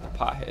one, the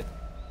pothead.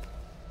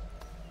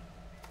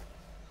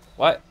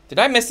 What? Did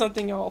I miss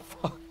something, y'all?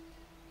 Fuck.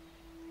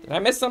 Did I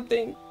miss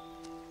something?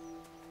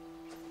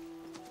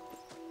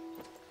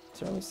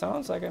 Certainly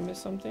sounds like I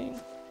missed something.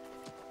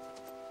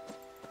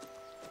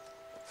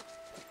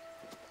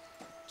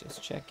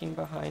 Just checking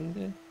behind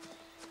the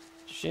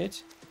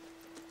shit.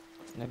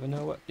 Never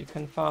know what you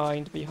can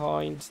find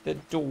behind the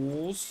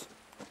doors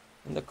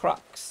and the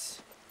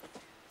cracks.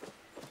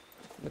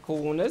 In the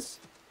corners.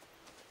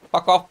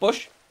 Fuck off,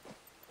 bush.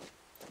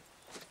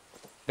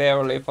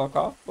 Barely fuck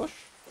off, bush.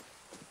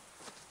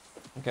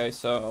 Okay,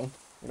 so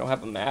we don't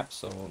have a map,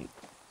 so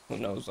who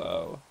knows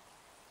what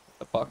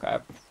the fuck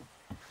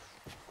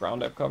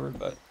ground I've covered,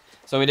 but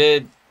so we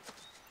did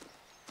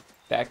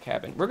that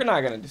cabin. We're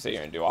not gonna sit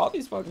here and do all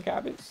these fucking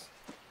cabins.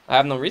 I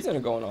have no reason to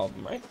go in all of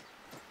them, right?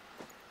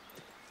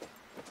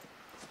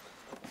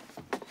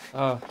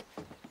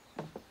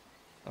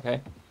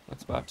 Okay,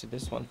 let's go out to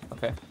this one.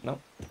 Okay, no.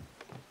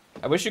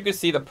 I wish you could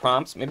see the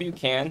prompts. Maybe you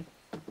can.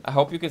 I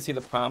hope you can see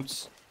the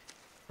prompts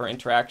for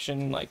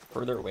interaction, like,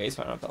 further away,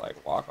 so I don't have to,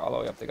 like, walk all the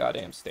way up the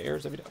goddamn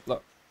stairs every day.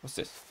 Look, what's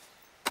this?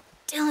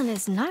 Dylan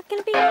is not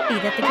gonna be happy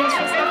that the kids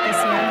just left this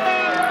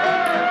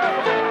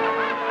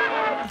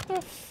here.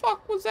 What the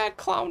fuck was that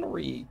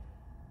clownery?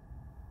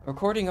 A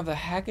recording of the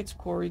Hackett's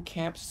Quarry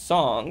Camp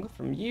song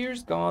from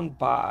years gone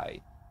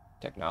by.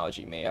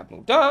 Technology may have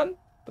moved on,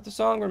 but the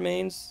song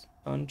remains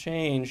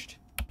unchanged.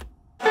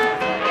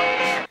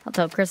 I'll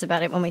tell Chris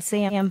about it when we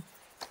see him.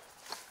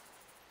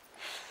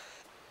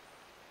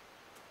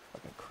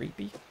 Fucking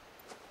creepy.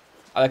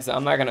 Alexa,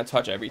 I'm not gonna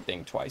touch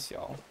everything twice,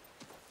 y'all.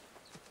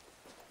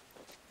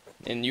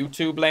 In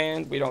YouTube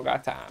land, we don't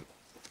got time.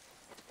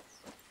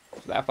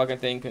 So that fucking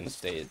thing couldn't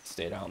stay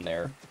down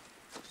there. And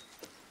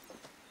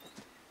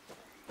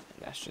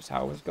that's just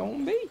how it's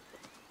gonna be.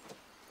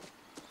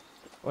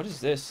 What is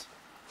this?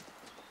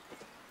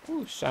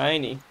 Ooh,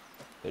 shiny.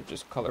 They're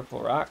just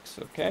colorful rocks,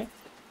 okay.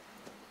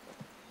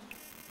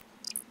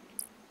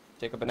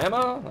 Jacob and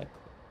Emma, like,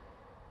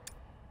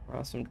 we're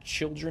on some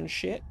children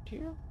shit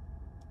here.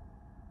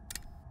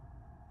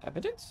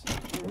 Evidence?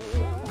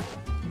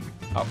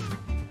 Oh.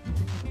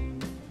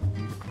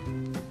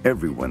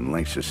 Everyone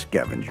likes a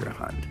scavenger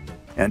hunt,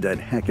 and at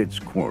Hackett's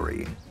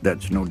Quarry,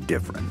 that's no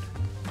different.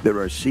 There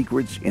are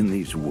secrets in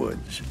these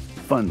woods,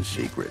 fun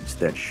secrets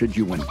that, should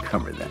you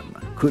uncover them,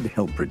 could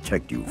help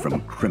protect you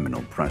from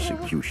criminal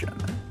prosecution.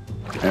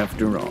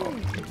 After all,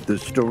 the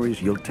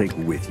stories you'll take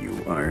with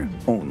you are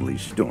only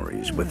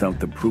stories without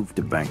the proof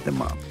to back them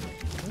up.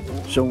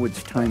 So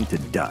it's time to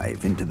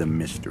dive into the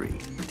mystery,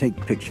 take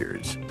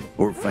pictures,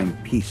 or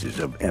find pieces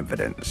of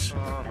evidence,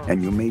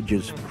 and you may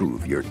just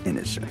prove your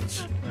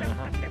innocence.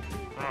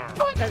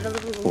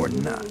 Or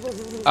not.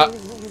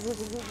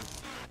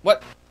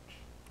 What?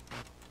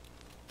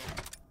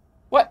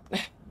 What?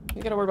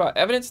 You gotta worry about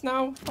evidence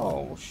now?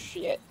 Oh,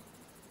 shit.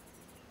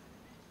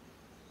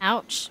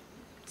 Ouch.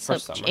 So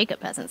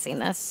Jacob hasn't seen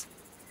this.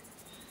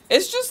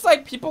 It's just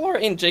like people are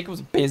in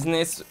Jacob's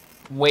business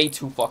way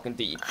too fucking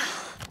deep.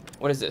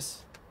 What is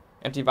this?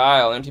 Empty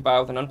vial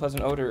with an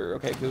unpleasant odor.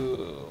 Okay,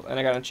 cool. And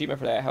I got an achievement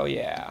for that. Hell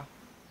yeah.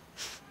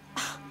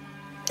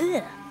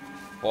 Ugh.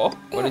 Oh,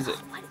 what is it?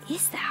 What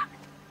is that?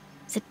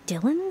 Is it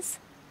Dylan's?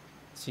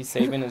 Is he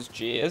saving his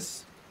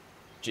jizz?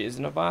 Jizz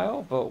in a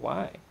vial? But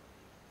why?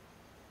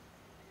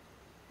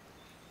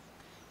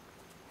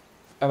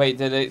 Oh wait,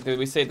 did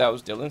we say that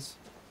was Dylan's?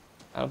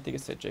 I don't think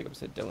it said Jacob, it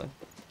said Dylan.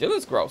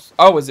 Dylan's gross.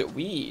 Oh, is it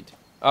weed?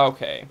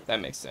 Okay,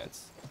 that makes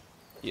sense.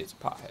 He is a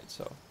pothead,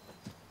 so.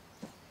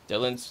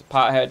 Dylan's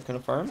pothead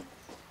confirmed.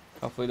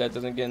 Hopefully that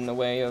doesn't get in the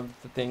way of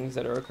the things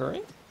that are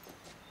occurring.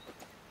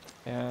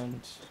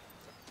 And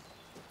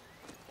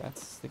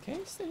that's the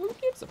case, then who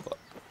gives a fuck?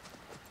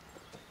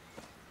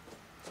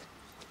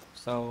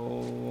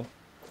 So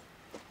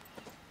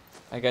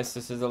I guess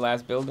this is the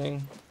last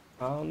building.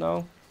 I don't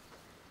know.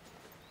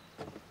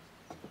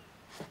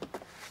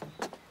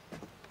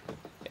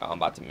 Yeah, I'm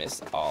about to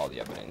miss all the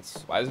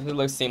evidence. Why does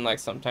it seem like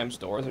sometimes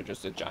doors are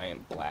just a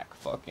giant black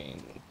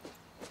fucking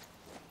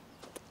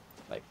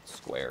like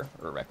square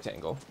or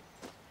rectangle?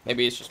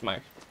 Maybe it's just my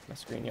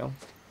screen, yo.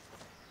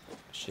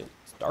 Shit,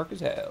 it's dark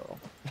as hell.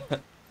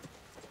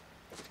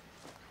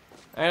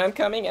 And I'm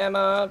coming,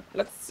 Emma.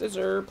 Let's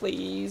scissor,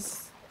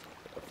 please.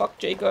 Fuck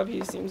Jacob.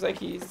 He seems like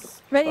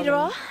he's ready to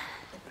roll.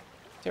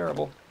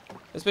 Terrible.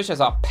 This bitch has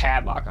a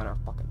padlock on her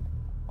fucking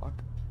lock.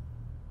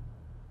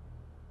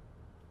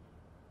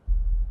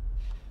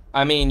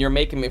 I mean, you're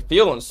making me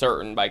feel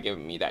uncertain by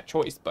giving me that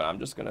choice, but I'm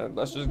just gonna,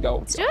 let's just go.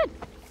 Let's do it.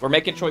 We're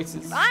making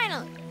choices.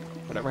 Finally.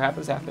 Whatever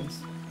happens, happens.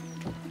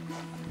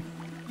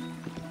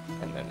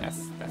 And then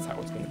that's how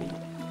it's gonna be.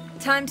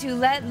 Time to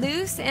let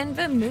loose and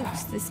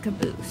vamoose this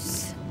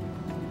caboose.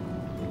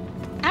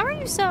 How are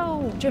you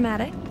so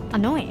dramatic?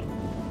 Annoying.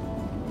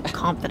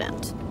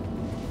 Confident.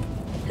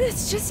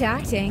 It's just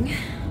acting.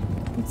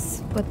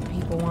 It's what the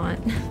people want.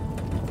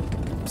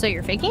 So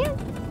you're faking it?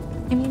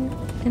 I mean,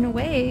 in a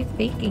way,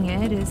 faking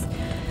it is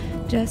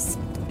just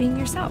being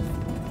yourself,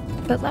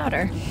 but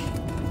louder.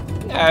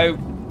 No.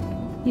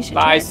 You should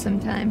try it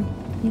sometime.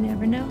 You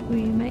never know who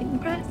you might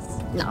impress.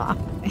 Nah.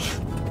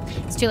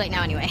 It's too late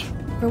now anyway.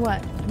 For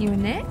what? You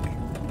and Nick?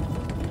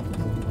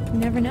 You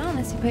never know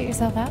unless you put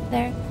yourself out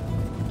there.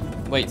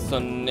 Wait, so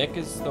Nick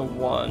is the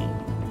one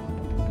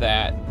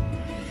that...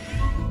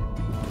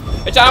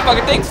 Bitch, I don't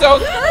fucking think so!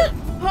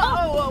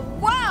 Oh,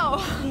 wow!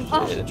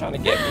 Oh. They're trying to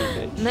get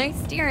me, bitch. Nice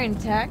steering,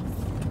 Tex.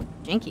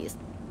 Jinkies.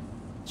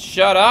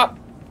 Shut up!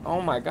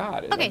 Oh my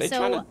god. Okay,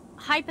 so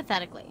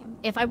hypothetically,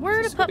 if I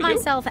were to put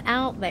myself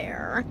out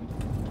there,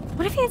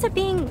 what if he ends up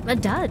being a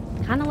dud?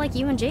 Kind of like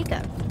you and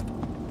Jacob.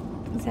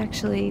 It's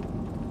actually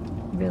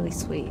really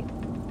sweet.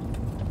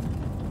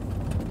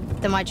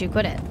 Then why'd you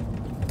quit it?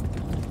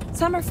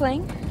 Summer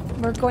fling.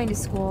 We're going to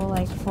school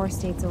like 4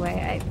 states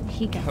away.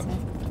 He gets it.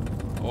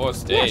 4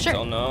 states? sure.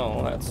 Oh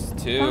no, that's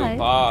too But-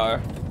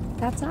 far.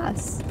 That's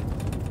us.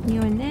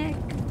 You and Nick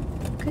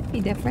could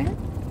be different.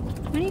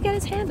 When do you get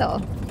his handle?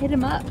 Hit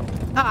him up.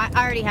 Oh, I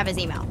already have his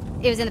email.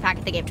 It was in the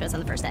packet they gave to us on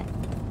the first day.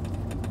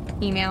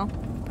 Email?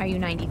 Are you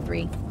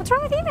 93? What's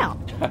wrong with email?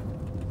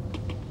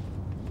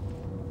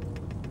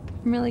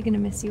 I'm really gonna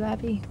miss you,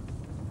 Abby.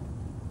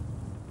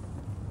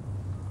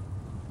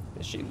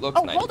 She looks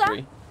Oh, hold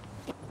 93.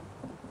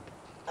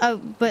 Oh,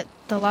 but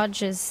the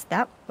lodge is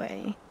that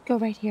way. Go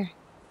right here.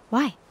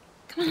 Why?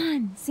 Come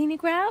on,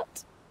 scenic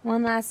route.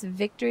 One last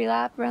victory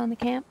lap around the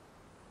camp.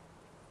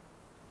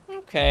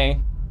 Okay.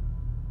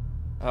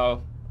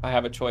 Oh, I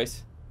have a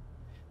choice.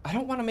 I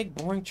don't want to make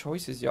boring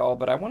choices, y'all,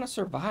 but I want to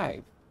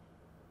survive.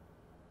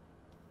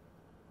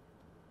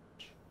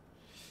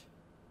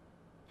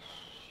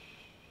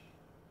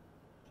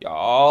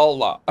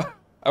 Y'all,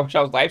 I wish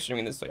I was live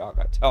streaming this so y'all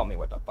could tell me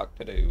what the fuck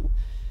to do.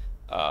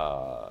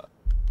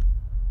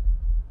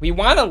 We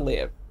want to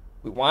live.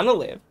 We want to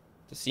live.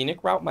 The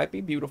scenic route might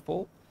be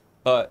beautiful,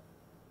 but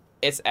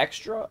it's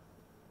extra.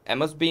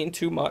 Emma's being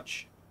too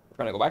much. We're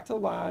going to go back to the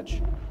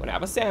lodge. We're going to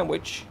have a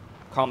sandwich.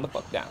 Calm the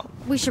fuck down.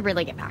 We should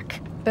really get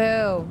back.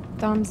 Boo.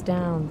 Thumbs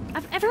down.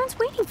 Everyone's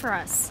waiting for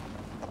us.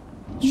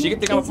 She can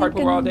think I'm a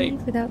parkour all day.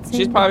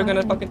 She's probably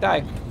going to fucking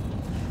die.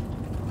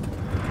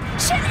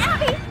 Shit,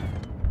 Abby!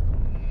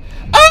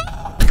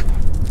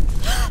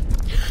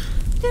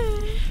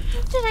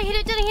 Did I hit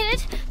it? Did I hit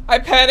it? I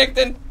panicked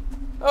and...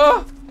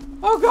 Oh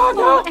god,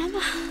 no! Oh,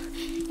 Emma.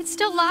 It's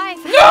still live.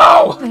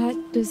 No!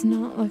 That does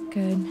not look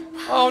good.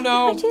 Oh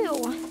no! I do.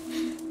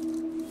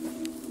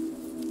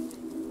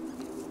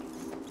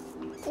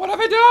 What have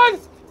I done?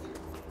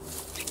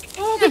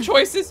 Oh, the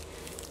choices.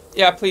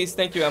 Yeah, please,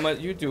 thank you, Emma.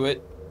 You do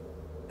it.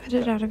 Put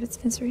it out of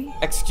its misery.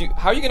 Excuse...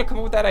 How are you gonna come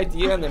up with that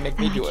idea and then make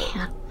me do it?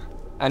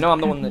 I know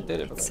I'm the one that did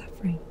it. It's But...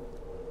 suffering.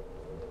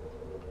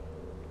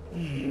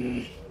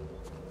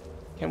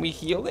 Can we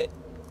heal it?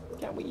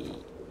 Can we...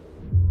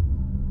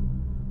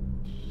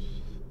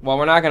 Well,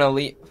 we're not gonna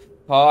leave.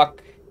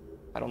 Fuck.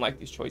 I don't like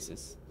these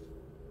choices.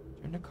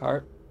 Turn the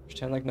cart.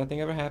 Pretend like nothing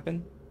ever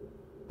happened.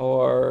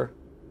 Or...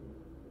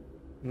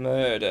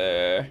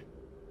 murder.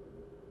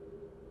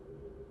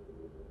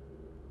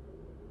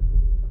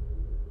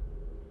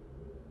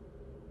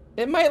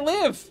 It might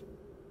live.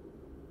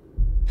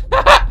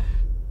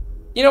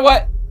 You know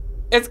what?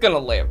 It's gonna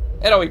live.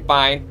 It'll be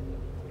fine.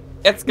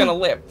 It's gonna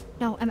live.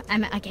 No,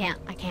 Emma, I can't.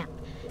 I can't.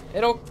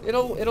 It'll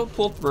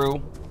pull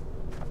through.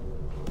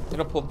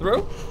 It'll pull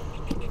through.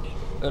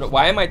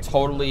 Why am I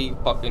totally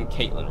fucking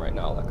Kaitlyn right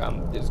now? Like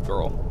I'm this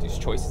girl. These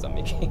choices I'm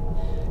making.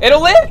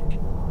 It'll live.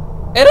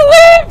 It'll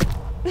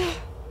live.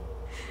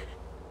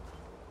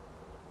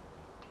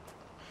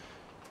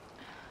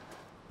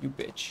 You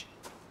bitch.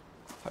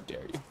 How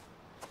dare you?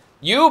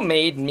 You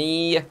made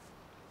me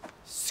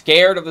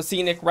scared of the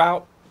scenic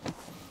route.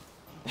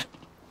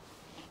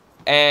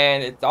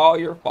 And it's all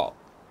your fault.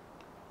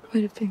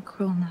 Would have been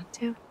cruel not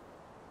to.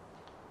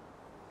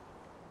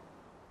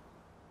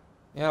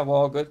 Yeah,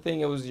 well, good thing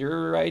it was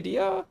your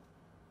idea.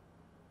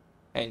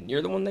 And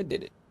you're the one that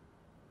did it.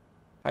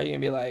 How are you gonna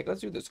be like,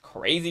 let's do this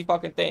crazy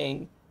fucking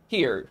thing.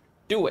 Here,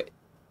 do it.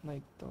 I'm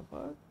like, the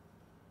fuck?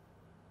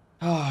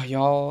 Oh,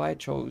 y'all, I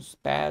chose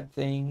bad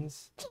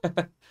things.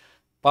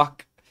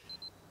 Fuck.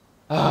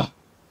 Oh.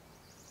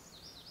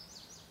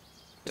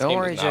 Don't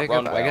worry,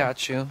 Jacob. Well. I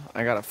got you.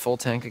 I got a full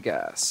tank of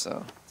gas,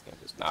 so. This game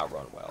does not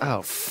run well.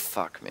 Oh,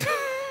 fuck me.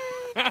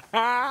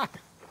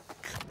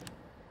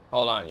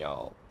 Hold on,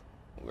 y'all.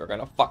 We're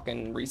gonna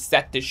fucking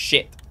reset this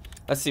shit.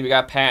 Let's see, we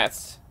got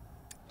paths.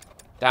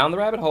 Down the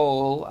rabbit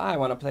hole. I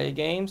want to play a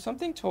game.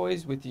 Something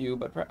toys with you,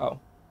 but... Oh.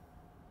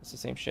 It's the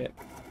same shit.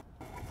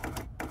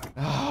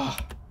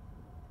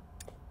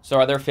 So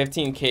are there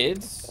 15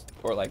 kids?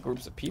 Or like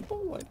groups of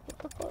people? Like, what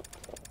the fuck?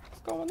 What's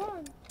going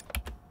on?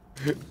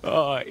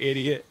 Oh,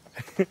 idiot.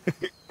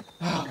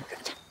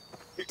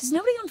 Does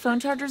nobody own phone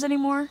chargers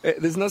anymore?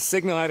 There's no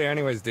signal out here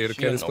anyways, dude.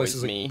 She Okay, this place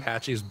annoys is me. like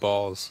patchy as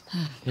balls.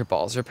 Your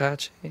balls are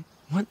patchy?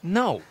 What?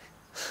 No.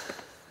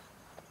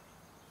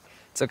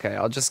 It's okay.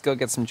 I'll just go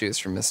get some juice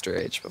from Mr.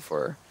 H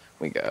before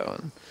we go.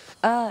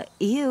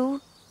 Ew.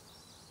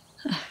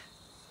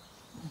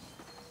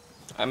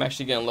 I'm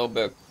actually getting a little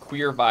bit of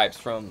queer vibes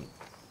from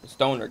the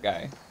stoner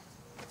guy.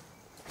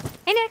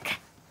 Hey, Nick.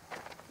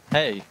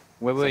 Hey,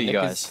 where were you Nick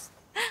guys?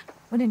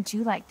 Wouldn't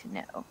you like to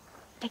know?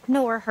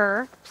 Ignore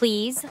her,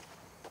 please.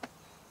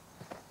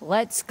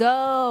 Let's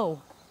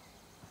go.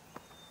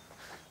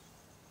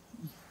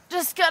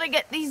 Just gotta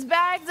get these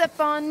bags up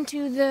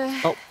onto the...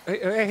 Oh,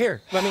 hey,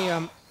 here. Let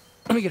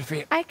me get it for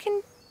you. I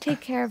can take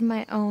care of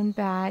my own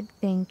bag,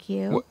 thank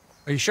you. What?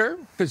 Are you sure?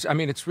 Because, I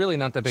mean, it's really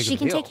not that big She of a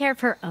can deal. take care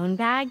of her own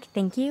bag,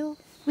 thank you.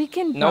 We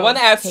can No one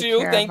both asked take you,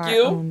 care thank of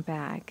you. Our own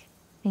bag.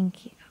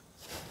 Thank you.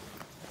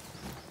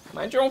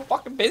 Mind your own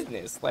fucking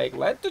business. Like,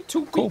 let the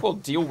two people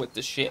deal with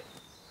the shit.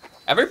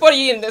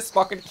 Everybody in this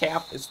fucking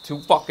camp is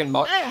too fucking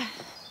much.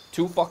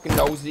 Too fucking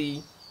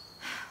nosy.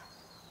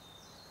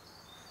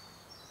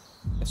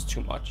 It's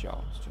too much,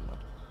 y'all. It's too much.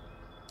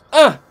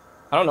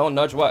 I don't know.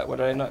 Nudge what? What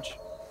did I nudge?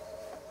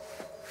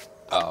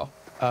 Oh.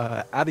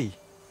 Abby,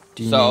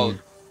 do you So,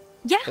 need...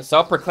 Yeah. the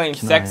self-proclaimed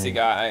Can sexy I-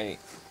 guy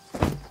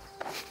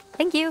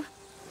Thank you.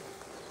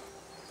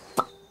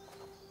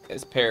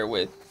 is paired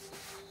with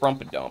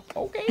Rumpadump.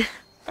 Okay.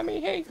 I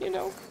mean, hey, you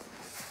know.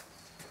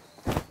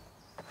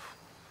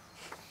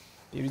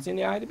 Beauty's in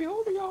the eye of the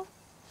beholder, y'all.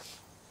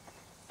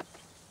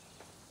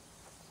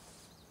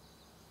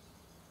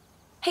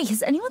 Hey,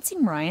 has anyone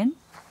seen Ryan?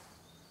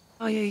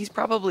 Oh yeah, he's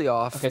probably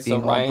off Okay, so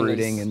being all Ryan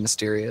brooding is- and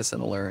mysterious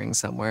and alluring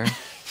somewhere.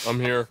 I'm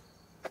here.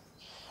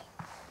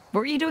 What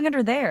were you doing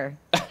under there?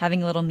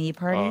 Having a little me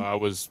party? I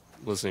was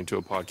listening to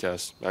a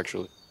podcast,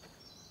 actually.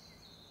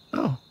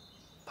 Oh,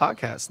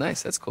 podcast.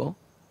 Nice. That's cool.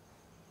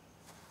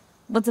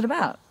 What's it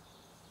about?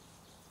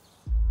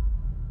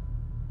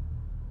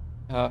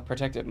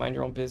 Protected, mind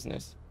your own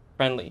business.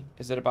 Friendly.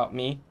 Is it about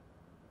me?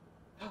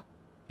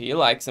 He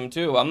likes him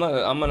too. I'm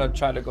gonna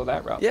try to go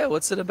that route. Yeah,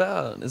 what's it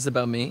about? Is it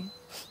about me?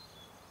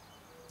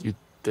 You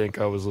think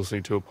I was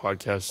listening to a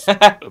podcast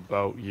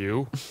about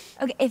you?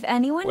 Okay, if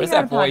anyone What is here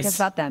had a that voice? podcast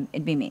about them,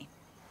 it'd be me.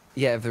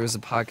 Yeah, if there was a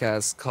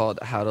podcast called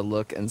How to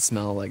Look and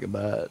Smell Like a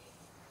Butt.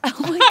 Oh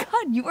my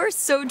god, you are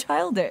so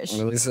childish.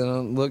 At least I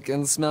don't look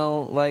and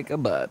smell like a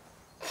butt.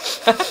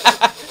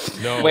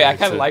 No. Wait, I it's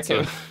kind of a- like it's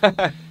him.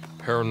 a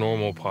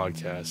paranormal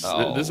podcast.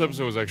 Oh. This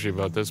episode was actually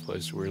about this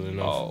place, weirdly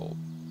enough. Oh.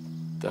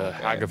 The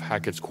Hag of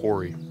Hackett's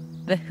Quarry.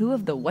 The who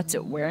of the what's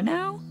it where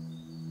now?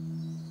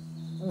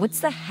 What's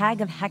the Hag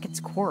of Hackett's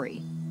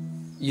Quarry?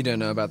 You don't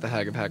know about the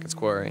Hag of Hackett's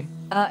Quarry.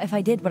 If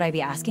I did, would I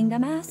be asking,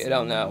 dumbass? I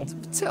don't know.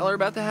 Tell her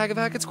about the Hag of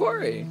Hackett's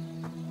Quarry.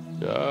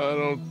 I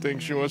don't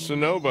think she wants to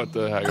know about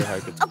the Hag of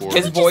Hackett's Quarry.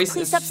 His voice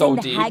Please is stop so saying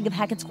deep. the Hag of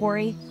Hackett's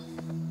Quarry.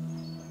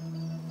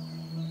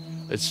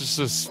 It's just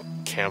this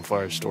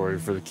campfire story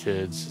for the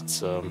kids.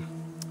 It's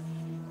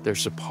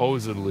there's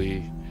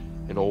supposedly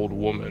an old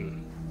woman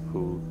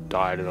who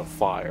died in a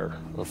fire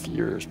a few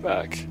years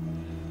back.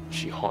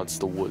 She haunts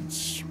the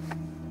woods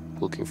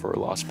looking for her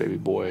lost baby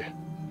boy.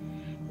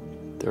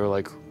 There are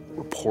like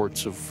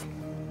reports of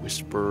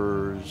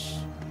whispers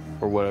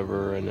or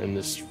whatever, and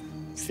this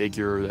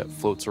figure that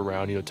floats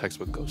around, you know,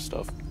 textbook ghost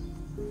stuff.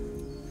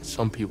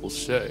 Some people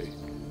say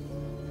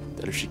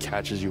that if she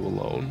catches you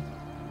alone,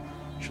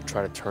 she'll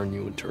try to turn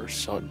you into her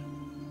son.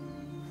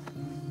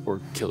 Or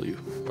kill you.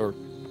 Or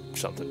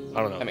something.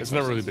 I don't know. It's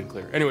never really been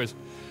clear. Anyways,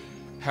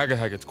 Hag of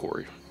Hackett's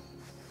Quarry.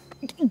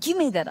 You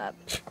made that up.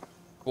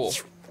 Cool.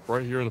 It's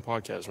right here in the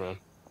podcast, man.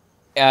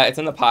 Yeah, it's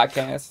in the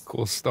podcast.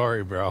 Cool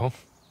story, bro.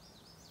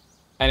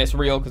 And it's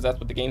real because that's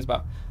what the game's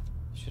about.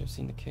 You should have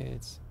seen the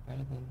kids. Better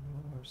than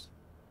yours.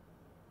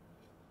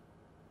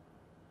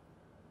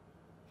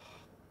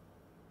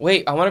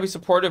 Wait, I want to be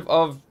supportive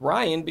of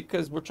Ryan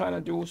because we're trying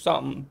to do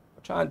something.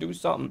 We're trying to do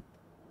something.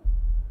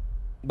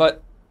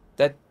 But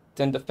that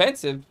then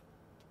defensive.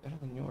 Better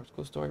than yours.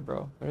 Cool story,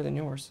 bro. Better than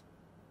yours.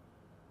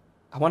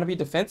 I want to be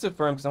defensive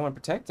for him because I want to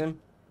protect him.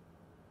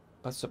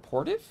 But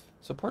supportive?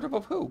 Supportive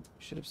of who?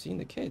 Should have seen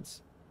the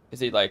kids. Is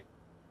he like...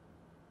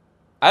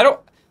 I don't...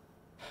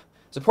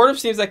 Supportive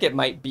seems like it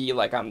might be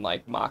like I'm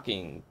like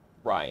mocking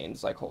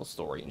Ryan's like whole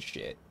story and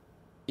shit.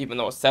 Even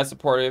though it says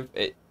supportive,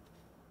 it...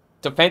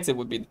 Defensive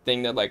would be the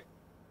thing that like...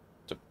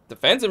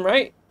 Defends him,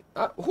 right?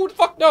 Who the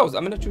fuck knows?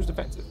 I'm gonna choose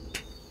defensive.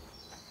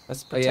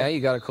 Let's Oh yeah,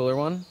 you got a cooler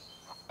one?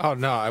 Oh,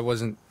 no, I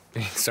wasn't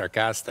being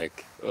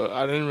sarcastic.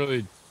 I didn't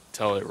really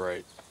tell it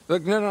right.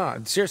 Look, no,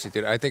 seriously,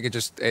 dude. I think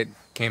it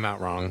came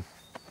out wrong.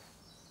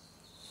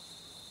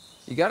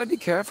 You gotta be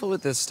careful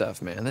with this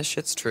stuff, man. This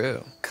shit's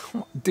true.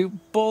 Come on,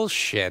 dude,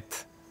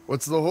 bullshit.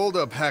 What's the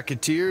holdup,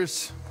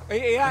 Hacketeers?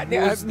 Yeah,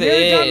 Who's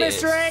you're done,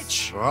 this? Mr.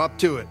 H. We're up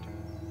to it.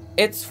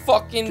 It's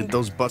fucking Get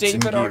those butts in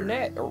David gear.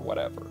 Arquette or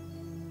whatever.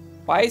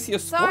 Why is he a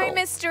Sorry,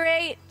 squirrel? Mr.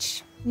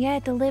 H. We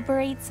had to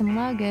liberate some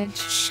luggage.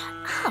 Shut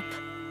up.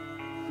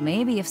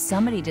 Maybe if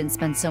somebody didn't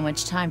spend so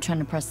much time trying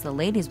to impress the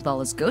ladies with all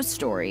his ghost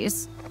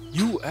stories.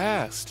 You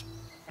asked.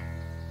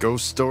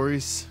 Ghost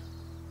stories?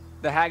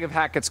 The Hag of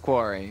Hackett's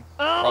Quarry.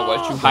 Bro,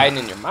 what you hiding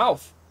in your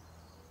mouth?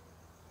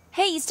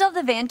 Hey, you still have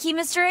the van key,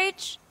 Mr.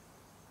 H?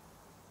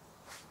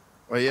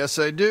 Well, yes,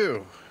 I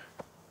do.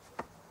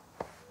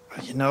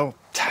 You know,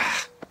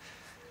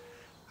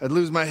 I'd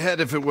lose my head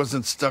if it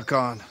wasn't stuck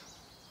on.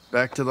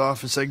 Back to the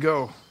office I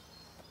go.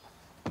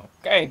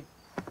 Okay.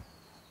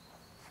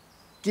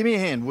 Give me a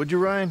hand, would you,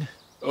 Ryan?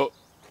 Oh,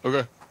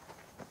 okay.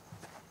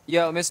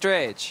 Yo, Mr.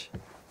 H.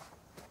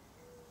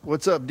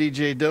 What's up,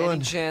 DJ Dylan?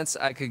 Any chance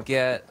I could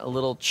get a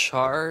little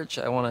charge?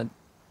 I want to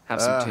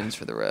have some tunes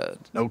for the road.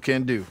 No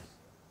can do.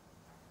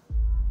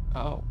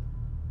 Oh.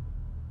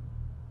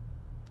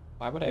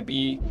 Why would I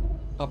be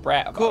a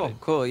brat about it?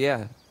 Cool,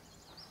 yeah.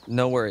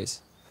 No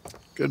worries.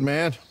 Good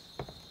man.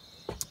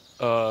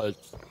 No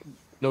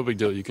big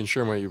deal. You can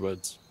share my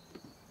earbuds.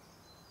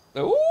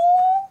 Ooh.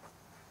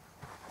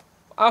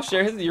 I'll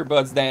share his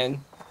earbuds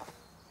then.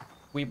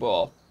 We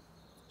will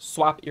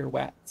swap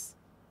earwax.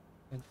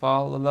 And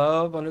fall in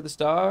love under the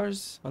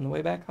stars on the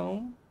way back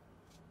home.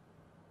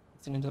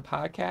 Listening to the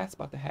podcast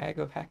about the hag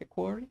of Hackett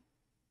Quarry.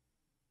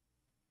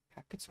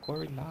 Hackett's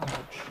Quarry Lodge.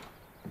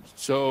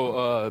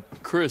 So,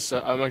 Chris,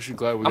 I'm actually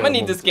glad we got I'm gonna a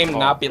need moment this game to to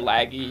not be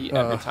laggy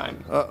every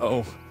time.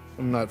 Uh-oh.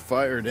 I'm not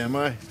fired, am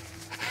I?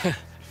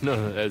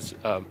 No, it's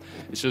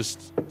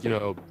just, you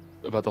know,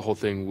 about the whole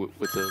thing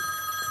with the...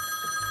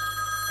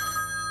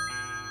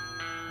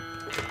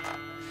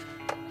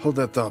 Hold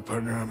that thought,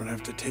 partner. I'm gonna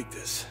have to take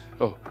this.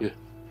 Oh, yeah.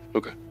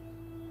 Okay.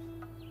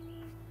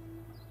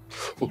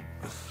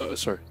 Oh,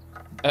 sorry.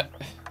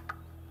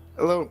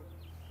 Hello.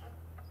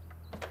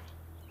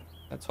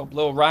 Let's hope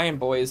little Ryan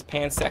boy is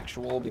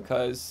pansexual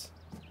because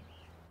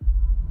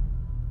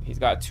he's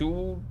got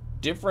 2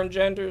 different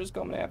genders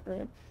coming after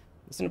him.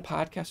 Listen to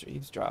podcast or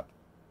eavesdrop.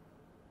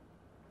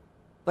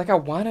 Like, I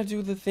want to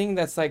do the thing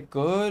that's, like,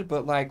 good,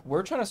 but, like,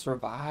 we're trying to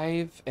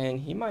survive,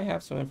 and he might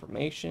have some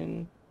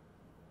information.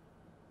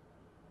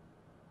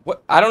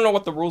 What? I don't know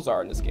what the rules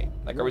are in this game.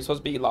 Like, are we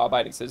supposed to be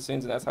law-abiding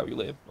citizens, and that's how you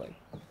live? Like,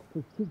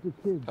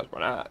 because we're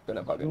not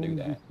gonna fucking do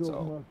that,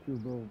 so.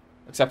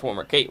 Except for when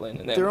we're Kaitlyn,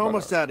 and then they're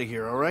almost out of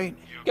here, all right?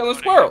 Killing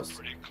squirrels.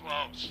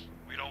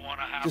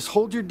 Just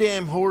hold your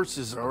damn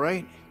horses, all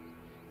right?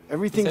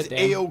 Everything's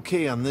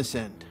A-okay on this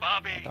end.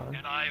 Bobby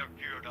and I are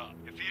geared up.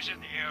 If he's in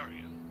the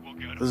area, we'll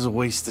get him. This is a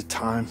waste of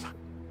time.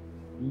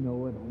 You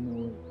know it, I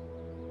know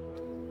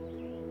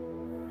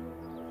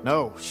it.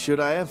 No, should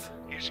I have?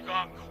 He's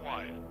gone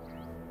quiet.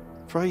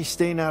 Probably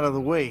staying out of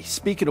the way.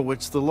 Speaking of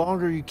which, the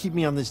longer you keep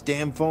me on this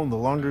damn phone, the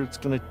longer it's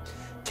gonna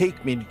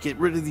take me to get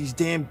rid of these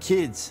damn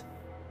kids.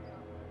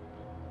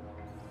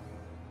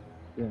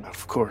 Yeah.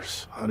 Of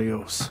course.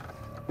 Adios.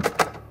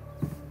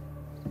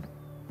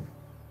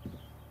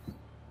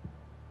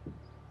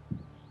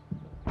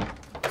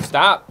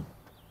 Stop.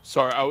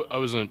 Sorry, I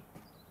wasn't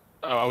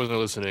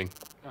listening.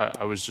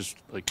 I was just,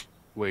 like,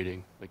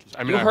 waiting. Like,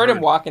 I mean, You heard him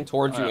walking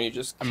towards you, and you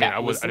just I mean, kept I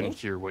listening. didn't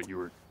hear what you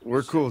were...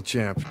 We're cool,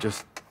 champ.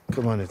 Just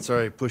come on in.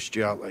 Sorry I pushed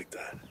you out like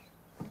that.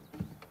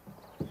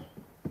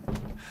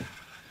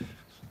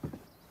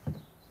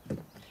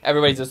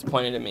 Everybody's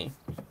disappointed in me.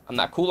 I'm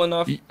not cool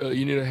enough. You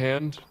need a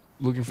hand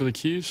looking for the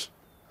keys?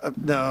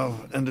 No,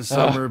 end of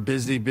summer,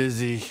 busy,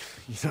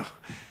 you know.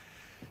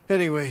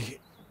 Anyway,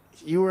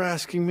 you were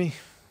asking me?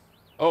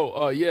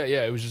 Oh, yeah,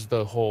 it was just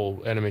the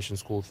whole animation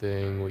school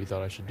thing, what you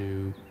thought I should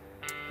do.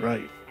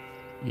 Right.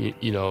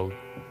 You know,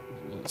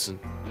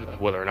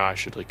 whether or not I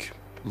should, like,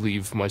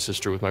 leave my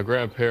sister with my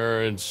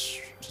grandparents,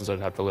 since I'd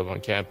have to live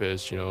on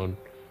campus, you know, and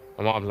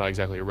my mom's not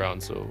exactly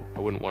around, so I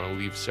wouldn't want to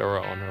leave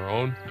Sarah on her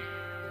own.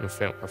 You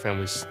know, our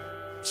family's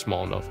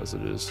small enough as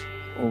it is.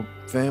 Well,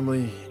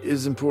 family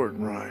is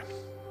important, Ryan.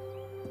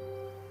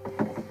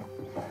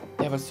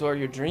 Yeah, but so are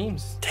your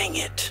dreams. Dang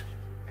it.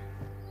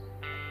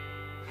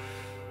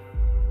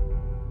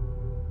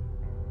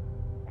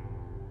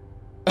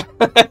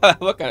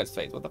 Look on his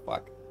face. What the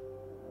fuck?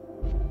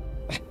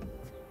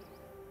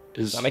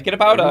 Is make it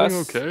about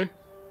us. Okay.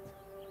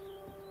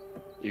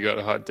 You got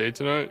a hot date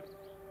tonight?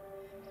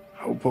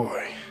 Oh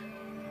boy.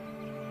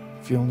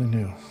 If you only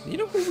knew. You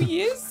know who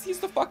he is? He's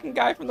the fucking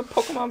guy from the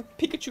Pokemon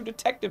Pikachu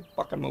detective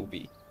fucking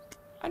movie.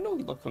 I know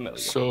he looked familiar.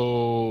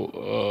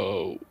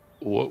 So,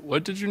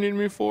 what did you need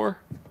me for?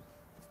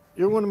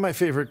 You're one of my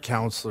favorite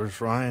counselors,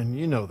 Ryan.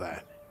 You know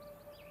that.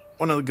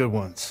 One of the good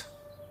ones.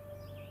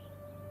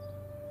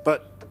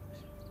 But,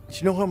 do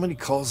you know how many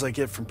calls I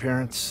get from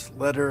parents,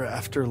 letter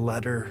after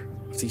letter,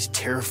 with these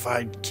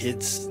terrified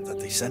kids that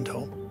they send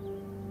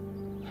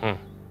home? Huh.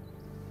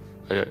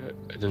 I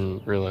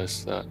didn't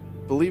realize that.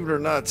 Believe it or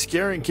not,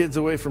 scaring kids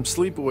away from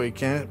sleepaway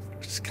camp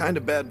is kind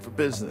of bad for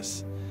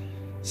business.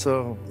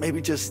 So,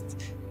 maybe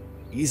just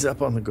ease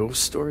up on the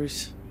ghost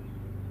stories?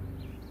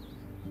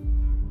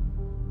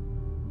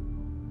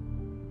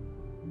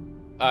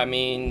 I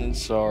mean,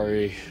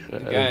 sorry.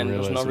 Again,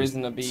 there's no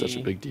reason to be such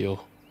a big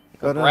deal.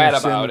 Gotta brat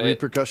understand about the it.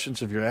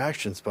 repercussions of your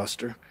actions,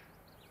 Buster.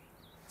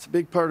 It's a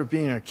big part of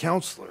being a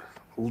counselor,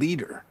 a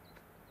leader.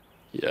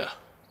 Yeah.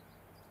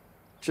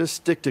 Just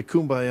stick to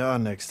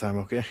kumbaya next time,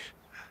 okay?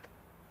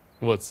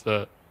 What's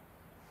that?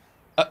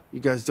 You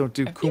guys don't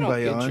do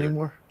kumbaya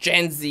anymore?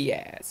 Gen Z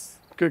ass.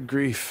 Good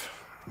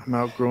grief. I'm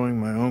outgrowing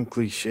my own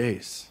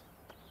cliches.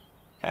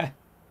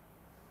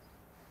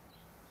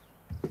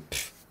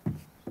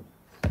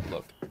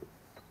 Look.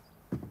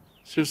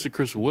 Seriously,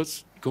 Chris,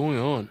 what's going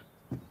on?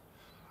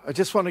 I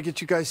just want to get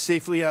you guys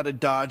safely out of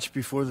Dodge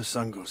before the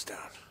sun goes down.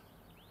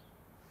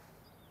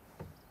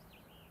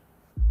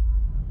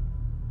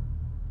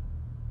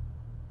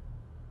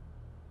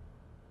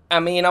 I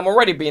mean, I'm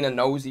already being a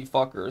nosy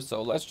fucker,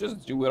 so let's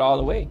just do it all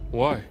the way.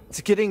 Why? It's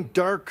getting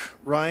dark,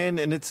 Ryan,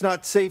 and it's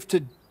not safe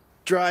to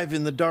drive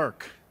in the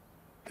dark.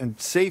 And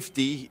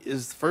safety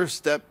is the first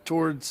step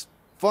towards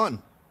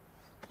fun.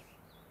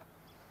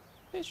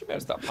 Bitch, you better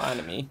stop lying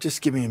to me.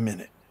 Just give me a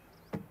minute.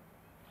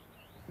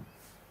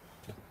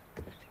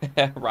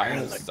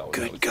 Ryan is so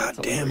good nosy.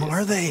 goddamn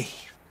are they?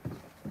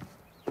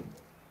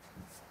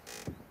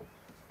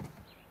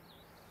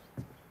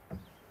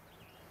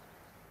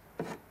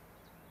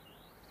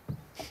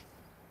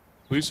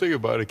 Please say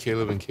goodbye to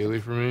Caleb and Kaylee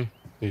for me.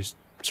 They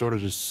sort of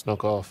just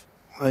snuck off.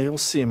 You'll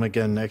see him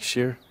again next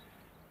year.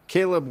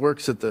 Caleb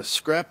works at the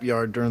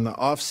scrapyard during the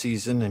off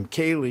season, and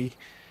Kaylee,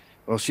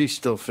 well, she's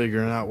still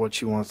figuring out what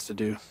she wants to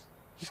do.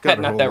 She's got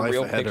her Not whole that life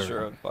real ahead of picture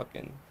her. of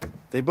fucking.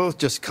 They both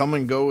just come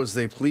and go as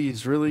they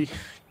please, really.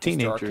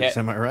 Teenagers, Arquette.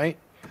 am I right?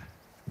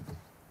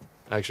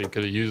 Actually,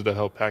 could have used the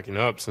help packing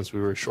up since we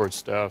were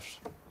short-staffed.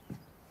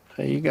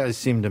 Hey, you guys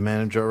seem to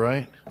manage all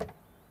right.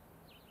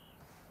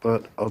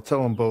 But I'll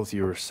tell them both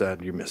you were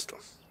sad you missed them.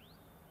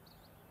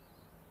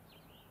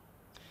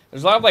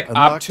 There's a lot of like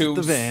Unlocked obtuse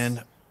the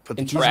van, put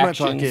the keys in my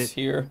interactions pocket,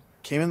 here.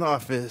 came in the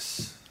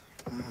office.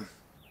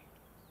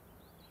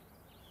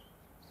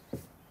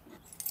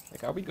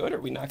 Like, are we good or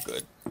are we not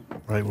good?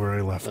 Right where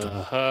I left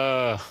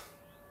them.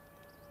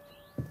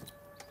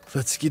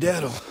 Let's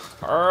skedaddle.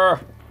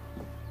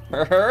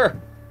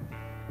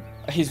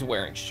 He's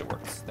wearing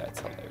shorts. That's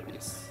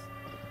hilarious.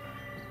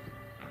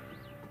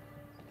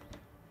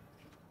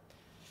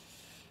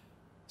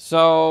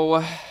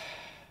 So,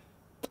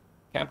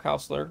 camp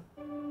counselor.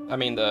 I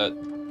mean, the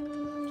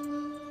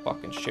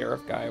fucking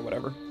sheriff guy or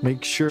whatever.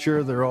 Make sure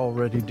they're all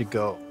ready to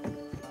go.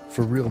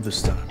 For real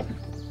this time.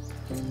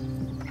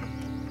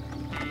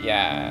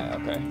 Yeah,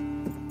 okay.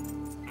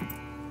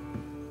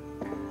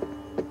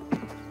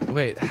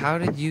 Wait, how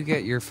did you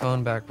get your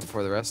phone back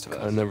before the rest of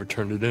us? I never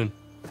turned it in.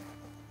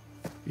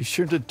 You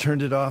should have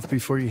turned it off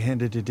before you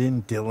handed it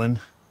in, Dylan.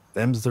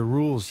 Them's the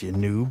rules, you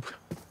noob.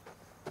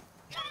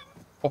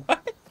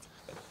 What?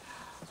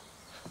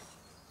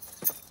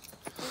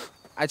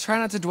 I try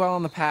not to dwell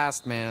on the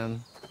past,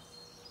 man.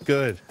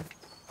 Good.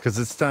 Because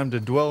it's time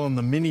to dwell on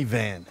the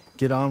minivan.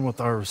 Get on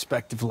with our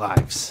respective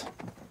lives.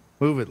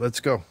 Move it, let's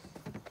go.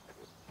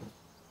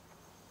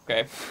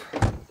 Okay.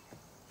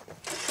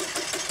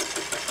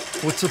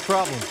 What's the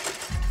problem?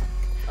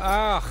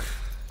 Ugh.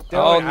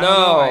 Oh, I don't know.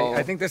 no.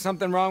 I think there's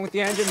something wrong with the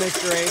engine,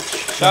 Mr. H.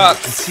 Shut up. I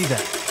can see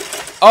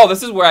that. Oh,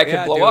 this is where I could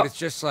Yeah, blow dude, up. it's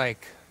just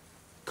like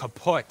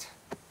kaput.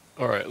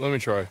 All right, let me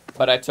try.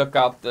 But I took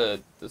out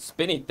the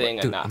spinny thing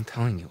Dude, and not I'm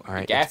telling you, all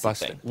right, the it's gassy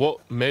busted. thing. Well,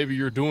 maybe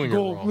you're doing it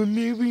wrong.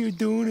 Maybe you're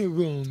doing it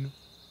wrong.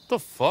 The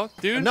fuck,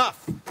 dude?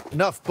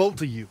 Enough,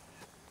 both of you.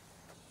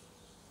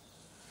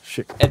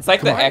 Shit. It's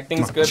like Come the on, acting's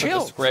come on. good, Chill.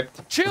 but the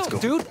script, Chill,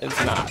 dude.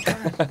 it's not.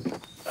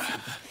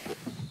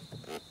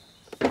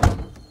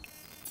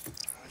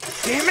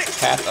 Damn it!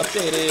 Path I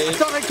updated.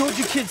 thought I told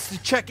you kids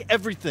to check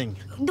everything.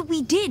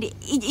 We did.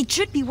 It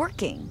should be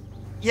working.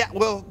 Yeah,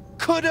 well,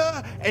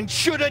 coulda and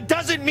shoulda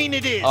doesn't mean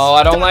it is. Oh,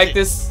 I don't Does like it?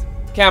 this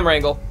camera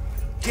angle.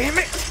 Damn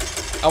it!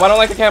 Oh, I don't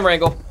like the camera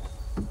angle.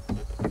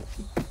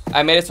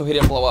 I made it so he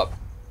didn't blow up.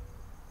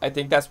 I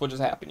think that's what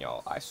just happened,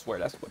 y'all. I swear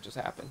that's what just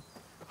happened.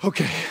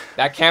 Okay.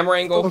 That camera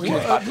angle.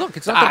 Okay. Look,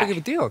 it's not that big of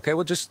a deal, okay?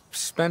 We'll just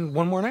spend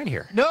one more night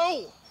here.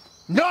 No!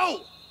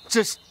 No!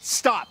 Just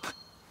stop.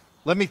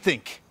 Let me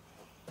think.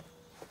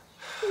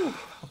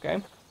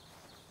 Okay.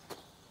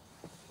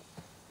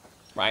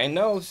 Ryan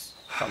knows.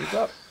 Thumbs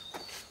up.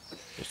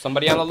 There's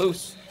somebody on the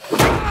loose.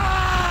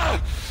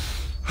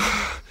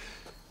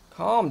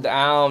 Calm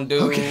down,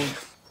 dude. Okay.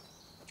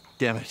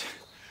 Damn it.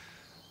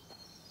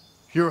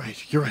 You're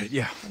right,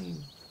 yeah.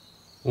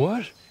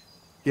 What?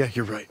 Yeah,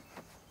 you're right.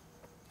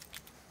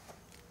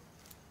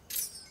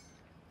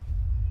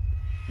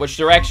 Which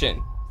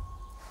direction?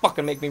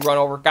 Fucking make me run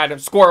over goddamn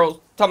squirrels.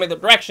 Tell me the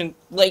direction,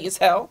 late as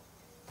hell.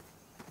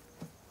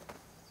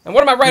 And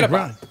what am I right Hey,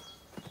 about? Ron,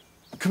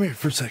 come here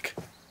for a sec.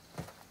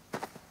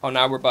 Oh,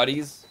 now we're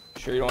buddies?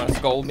 Sure you don't want to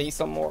scold me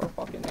some more,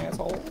 fucking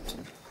asshole?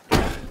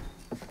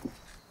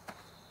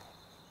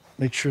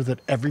 Make sure that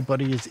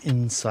everybody is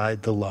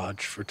inside the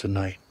lodge for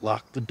tonight.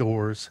 Lock the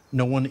doors.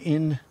 No one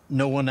in,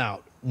 no one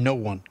out. No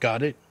one.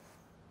 Got it?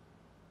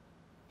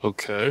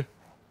 Okay.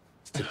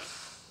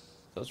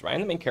 So is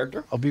Ryan the main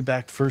character? I'll be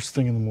back first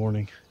thing in the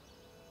morning.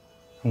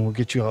 And we'll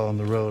get you all on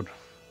the road.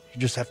 You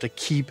just have to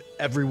keep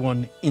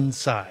everyone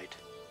inside.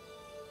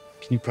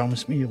 Can you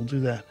promise me you'll do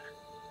that?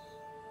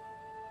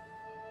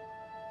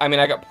 I mean,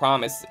 I got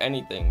promised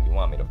anything you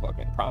want me to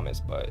fucking promise,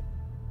 but...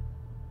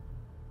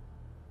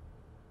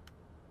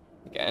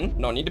 Again,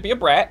 no need to be a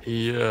brat.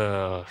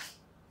 Yeah.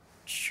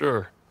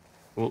 Sure.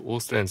 We'll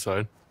stay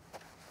inside.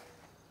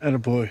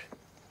 Attaboy.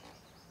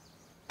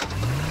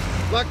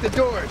 Lock the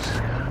doors.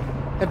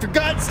 And for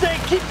God's sake,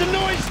 keep the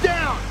noise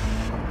down!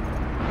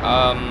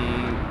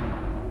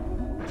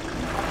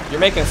 You're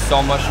making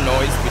so much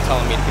noise to be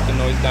telling me to keep the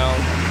noise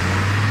down.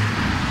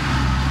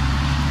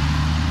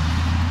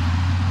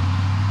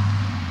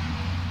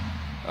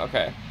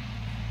 Okay.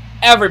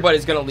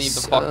 Everybody's gonna leave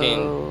the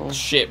fucking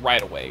shit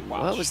right away.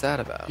 Watch. What was that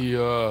about? He,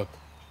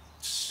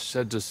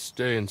 said to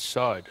stay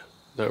inside.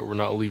 That we're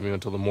not leaving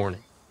until the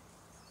morning.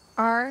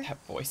 Are That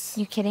voice.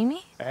 you kidding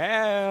me?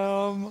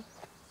 Am.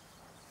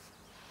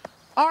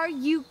 Are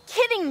you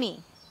kidding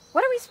me?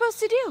 What are we supposed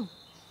to do?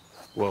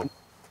 Well,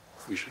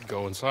 we should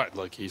go inside,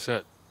 like he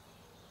said.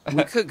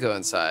 We could go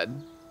inside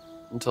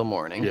until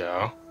morning.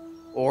 Yeah.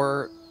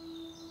 Or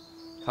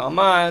Come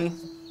on.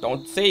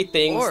 Don't say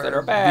things that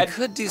are bad. we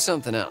could do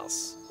something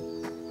else.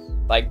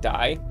 Like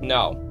die?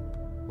 No.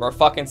 We're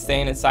fucking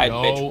staying inside,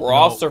 bitch. We're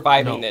all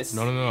surviving this.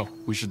 No.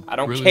 We should. I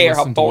don't really care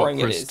how listen to what boring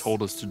it Chris is.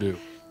 told us to do.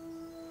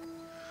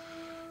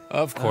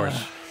 Of course.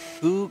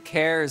 Who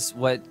cares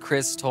what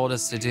Chris told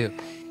us to do?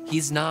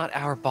 He's not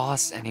our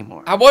boss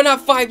anymore. We're not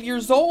 5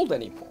 years old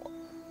anymore.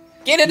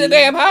 Get in the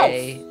damn house.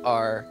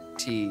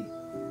 A-R-T.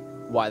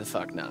 Why the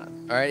fuck not?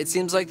 All right, it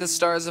seems like the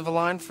stars have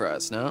aligned for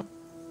us, no?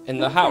 In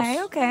the house.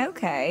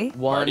 Okay.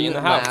 One Party in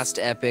the house. last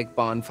epic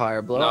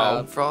bonfire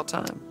blowout for all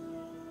time.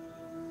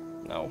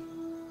 No.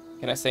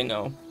 Can I say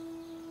no?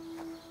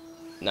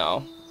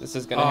 No. This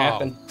is gonna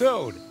happen.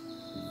 Dude.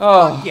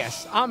 Oh. Fuck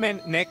yes, I'm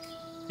in. Nick,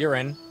 you're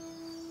in.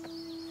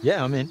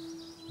 Yeah, I'm in.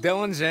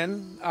 Dylan's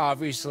in,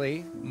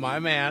 obviously. My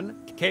man.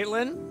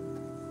 Kaitlyn?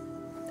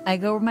 I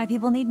go where my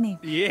people need me.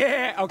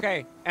 Yeah,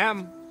 okay.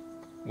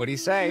 What do you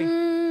say?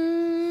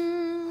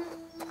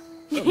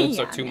 The lips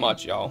are too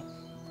much, y'all.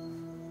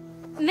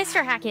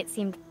 Mr. Hackett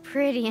seemed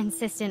pretty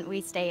insistent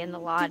we stay in the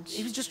lodge.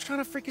 He was just trying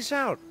to freak us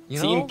out. You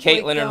Team know?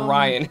 Kaitlyn and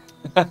Ryan.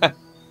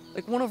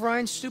 Like one of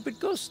Ryan's stupid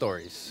ghost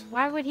stories.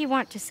 Why would he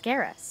want to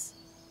scare us?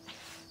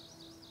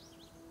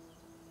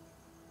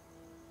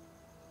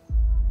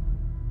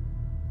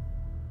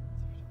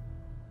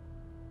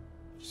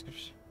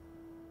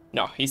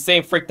 No, he's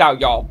saying freaked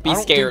out, y'all. Be I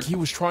don't scared. think he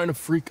was trying to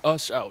freak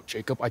us out,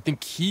 Jacob. I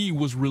think he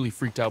was really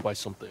freaked out by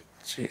something.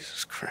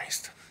 Jesus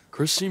Christ.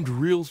 Chris seemed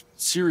real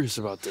serious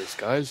about this,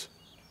 guys.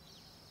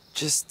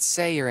 Just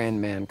say you're in,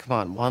 man. Come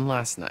on, one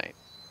last night.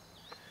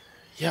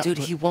 Yeah, dude,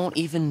 he won't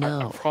even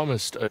know. I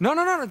promised.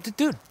 No,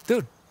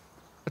 dude.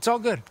 It's all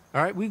good.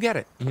 All right, we get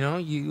it. You know,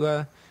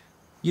 you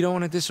don't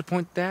want to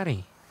disappoint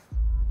Daddy.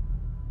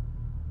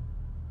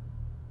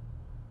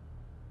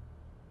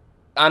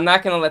 I'm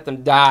not gonna let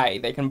them die.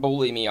 They can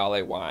bully me all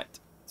they want.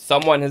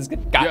 Someone has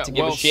got to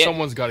give a shit.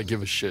 Someone's got to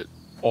give a shit.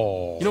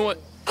 Oh. You know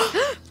what?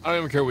 I don't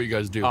even care what you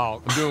guys do.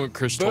 I'm doing what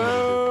Chris told me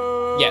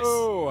to Yes.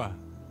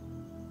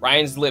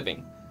 Ryan's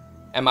living.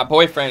 And my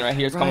boyfriend right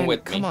here is coming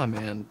with me. Come on,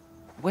 man.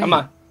 Wait. Come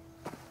on.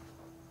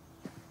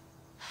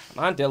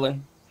 Come on,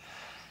 Dylan.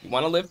 You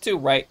want to live too,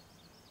 right?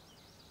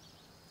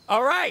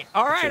 All right.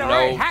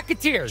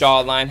 Hacketeers.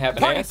 Jawline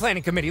having Party ass.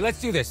 planning committee.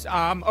 Let's do this.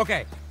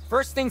 Okay.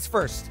 First things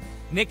first.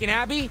 Nick and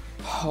Abby,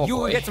 you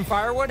will get some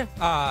firewood.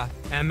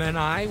 And then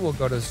I will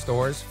go to the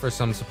stores for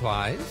some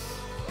supplies.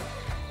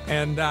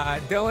 And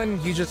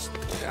Dylan, you just,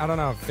 I don't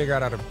know, figure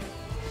out how to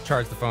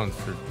charge the phones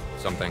for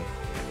something.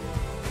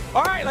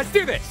 All right, let's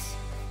do this.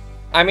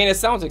 I mean, it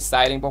sounds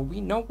exciting, but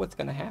we know what's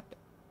gonna happen.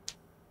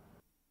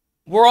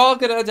 We're all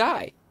gonna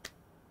die.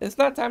 It's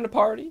not time to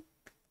party.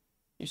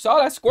 You saw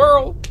that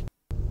squirrel.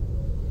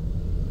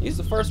 He's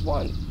the first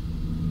one.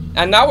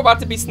 And now we're about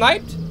to be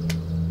sniped.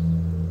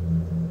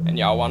 And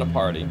y'all want to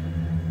party.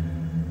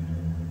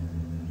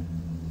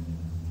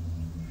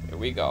 Here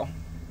we go.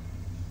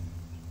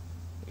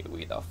 Here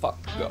we the fuck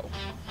go.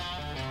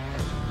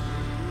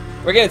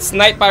 We're getting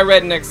sniped by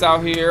rednecks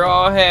out here.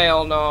 Oh,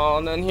 hell no.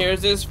 And then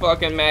here's this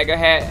fucking MAGA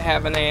hat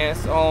having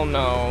ass. Oh,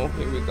 no.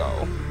 Here we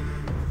go.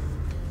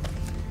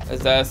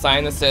 Is that a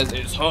sign that says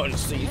it's hunting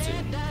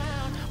season?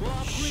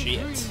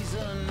 Shit.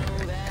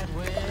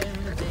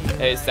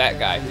 Hey, it's that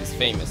guy. He's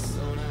famous.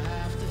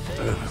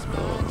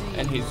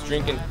 And he's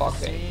drinking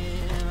fucking.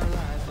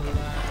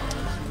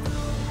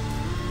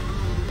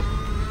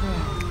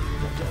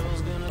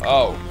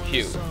 Oh,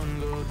 cute.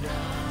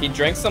 He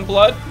drank some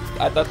blood?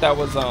 I thought that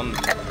was,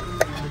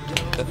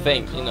 the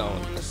thing, you know.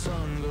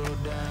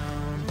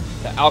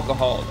 The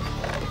alcohol.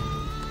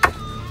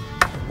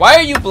 Why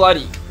are you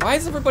bloody? Why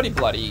is everybody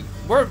bloody?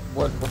 We're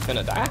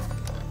finna die.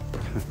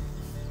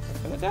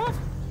 We're finna die?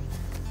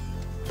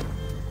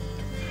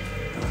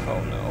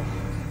 Oh no.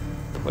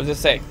 What does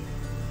it say?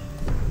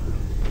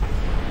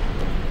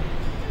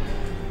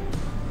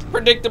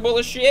 Predictable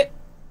as shit.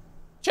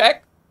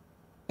 Check.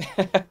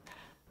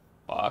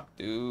 Fuck,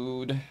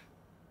 dude.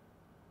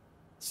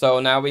 So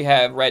now we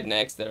have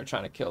rednecks that are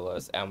trying to kill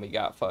us, and we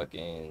got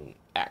fucking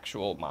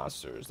actual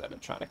monsters that are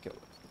trying to kill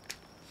us.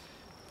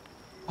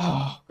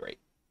 Oh, great.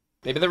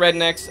 Maybe the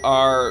rednecks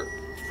are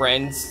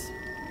friends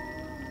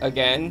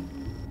again.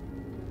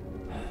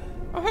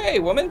 Oh, hey,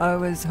 woman. I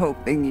was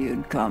hoping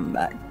you'd come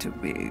back to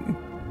me.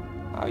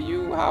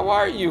 How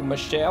are you,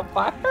 Michelle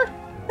Pfeiffer?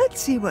 Let's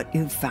see what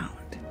you found.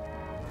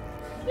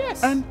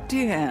 Yes.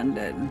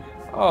 Empty-handed.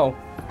 Oh.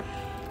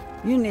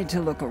 You need to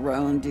look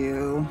around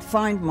you,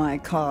 find my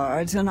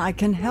cards, and I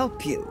can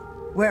help you.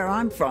 Where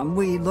I'm from,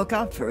 we look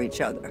out for each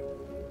other.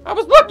 I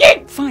was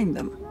looking! Find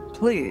them,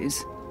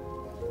 please.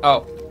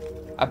 Oh.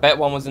 I bet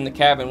one was in the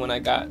cabin when I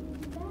got,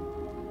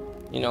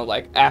 you know,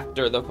 like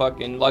after the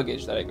fucking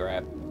luggage that I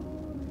grabbed.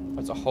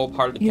 It's a whole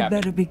part of the cabin.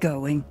 You better be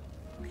going.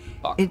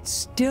 Fuck. It's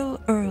still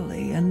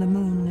early and the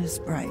moon is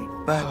bright,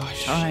 but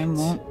time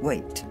won't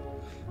wait.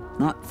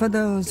 Not for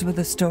those with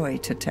a story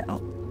to tell.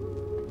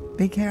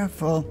 Be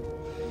careful.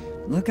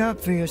 Look out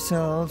for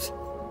yourselves.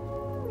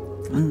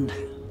 And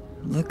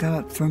look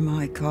out for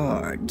my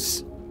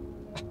cards.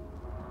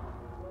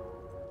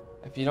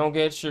 If you don't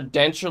get your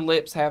denture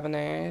lips having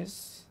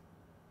ass.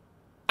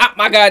 Out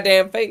my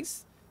goddamn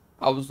face.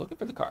 I was looking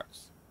for the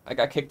cards. I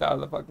got kicked out of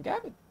the fucking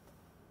cabin.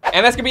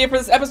 And that's gonna be it for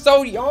this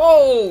episode,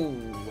 yo.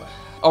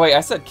 Oh wait,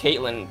 I said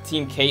Kaitlyn,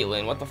 Team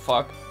Kaitlyn. What the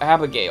fuck?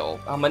 Abigail.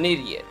 I'm an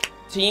idiot.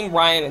 Team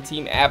Ryan and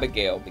Team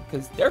Abigail,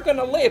 because they're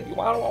gonna live. You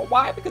wanna know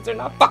why? Because they're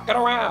not fucking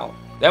around.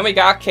 Then we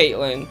got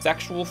Kaitlyn,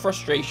 sexual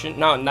frustration.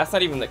 No, and that's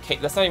not even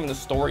the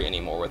story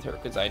anymore with her,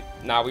 because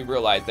now we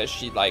realize that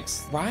she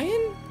likes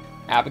Ryan.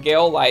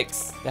 Abigail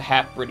likes the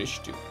half British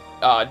dude.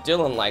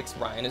 Dylan likes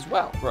Ryan as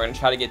well. We're gonna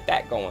try to get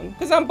that going,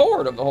 because I'm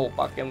bored of the whole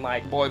fucking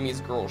like boy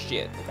meets girl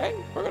shit. Okay,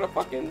 we're gonna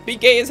fucking be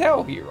gay as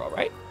hell here, all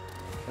right?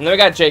 And then we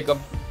got Jacob,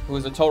 who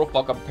is a total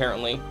fuck up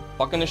apparently,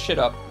 fucking this shit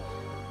up.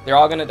 They're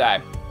all gonna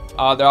die.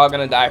 They're all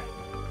gonna die.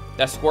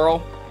 That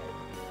squirrel,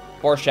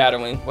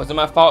 foreshadowing. Wasn't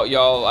my fault,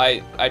 y'all.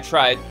 I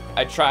tried.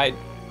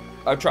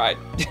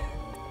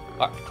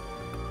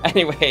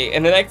 Anyway,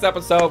 in the next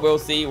episode, we'll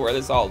see where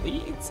this all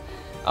leads.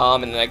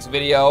 In the next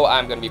video,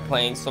 I'm gonna be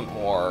playing some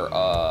more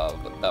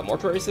of the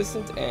Mortuary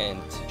Assistant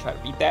and try to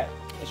beat that.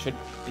 It should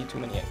be too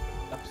many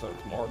episodes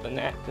more than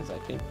that, because I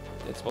think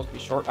it's supposed to be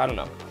short. I don't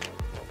know.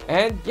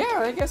 And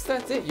yeah, I guess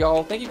that's it,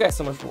 y'all. Thank you guys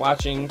so much for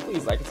watching.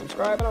 Please like and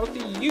subscribe, and I'll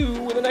see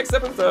you in the next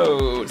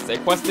episode. Stay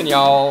questing,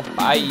 y'all.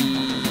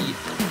 Bye.